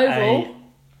Adelaide it's Oval.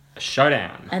 a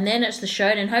showdown. And then it's the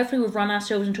showdown. Hopefully we've run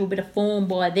ourselves into a bit of form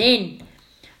by then.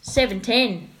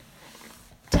 7:10.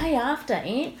 Day after,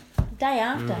 Ant. Day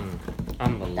after.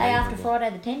 Unbelievable. Day after Friday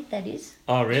the 10th, that is.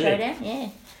 Oh, really? Showdown, yeah.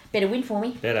 Better win for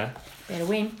me. Better. Better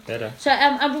win. Better. So,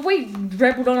 have we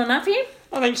dribbled on enough here?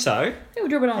 I think so. I think we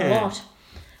dribbled on Yeah. a lot.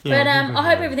 Yeah, But I think I we hope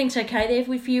have. everything's okay there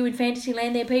with you in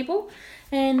Fantasyland there, people.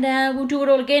 And we'll do it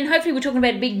all again. Hopefully we're talking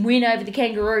about a big win over the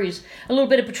Kangaroos. A little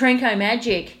bit of Petrenko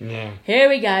magic. Yeah. Here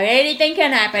we go. Anything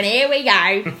can happen. Here we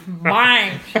go.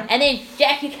 Bang. And then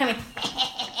Jack, you come in.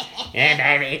 Yeah,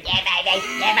 baby. Yeah, baby.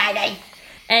 Yeah, baby.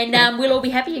 And we'll all be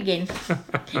happy again.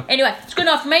 Anyway, it's good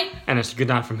night from me. And it's a good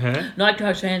night from her. Night,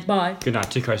 Coast fans. Bye. Good night,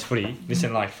 Two Crows Footy.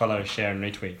 Listen, like, follow, share, and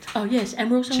retweet. Oh, yes.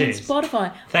 And we're also Cheers. on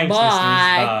Spotify. Thanks, Bye.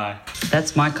 listeners. Bye.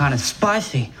 That's my kind of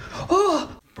spicy.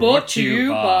 Oh! Brought to you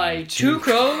by Two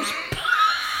Crows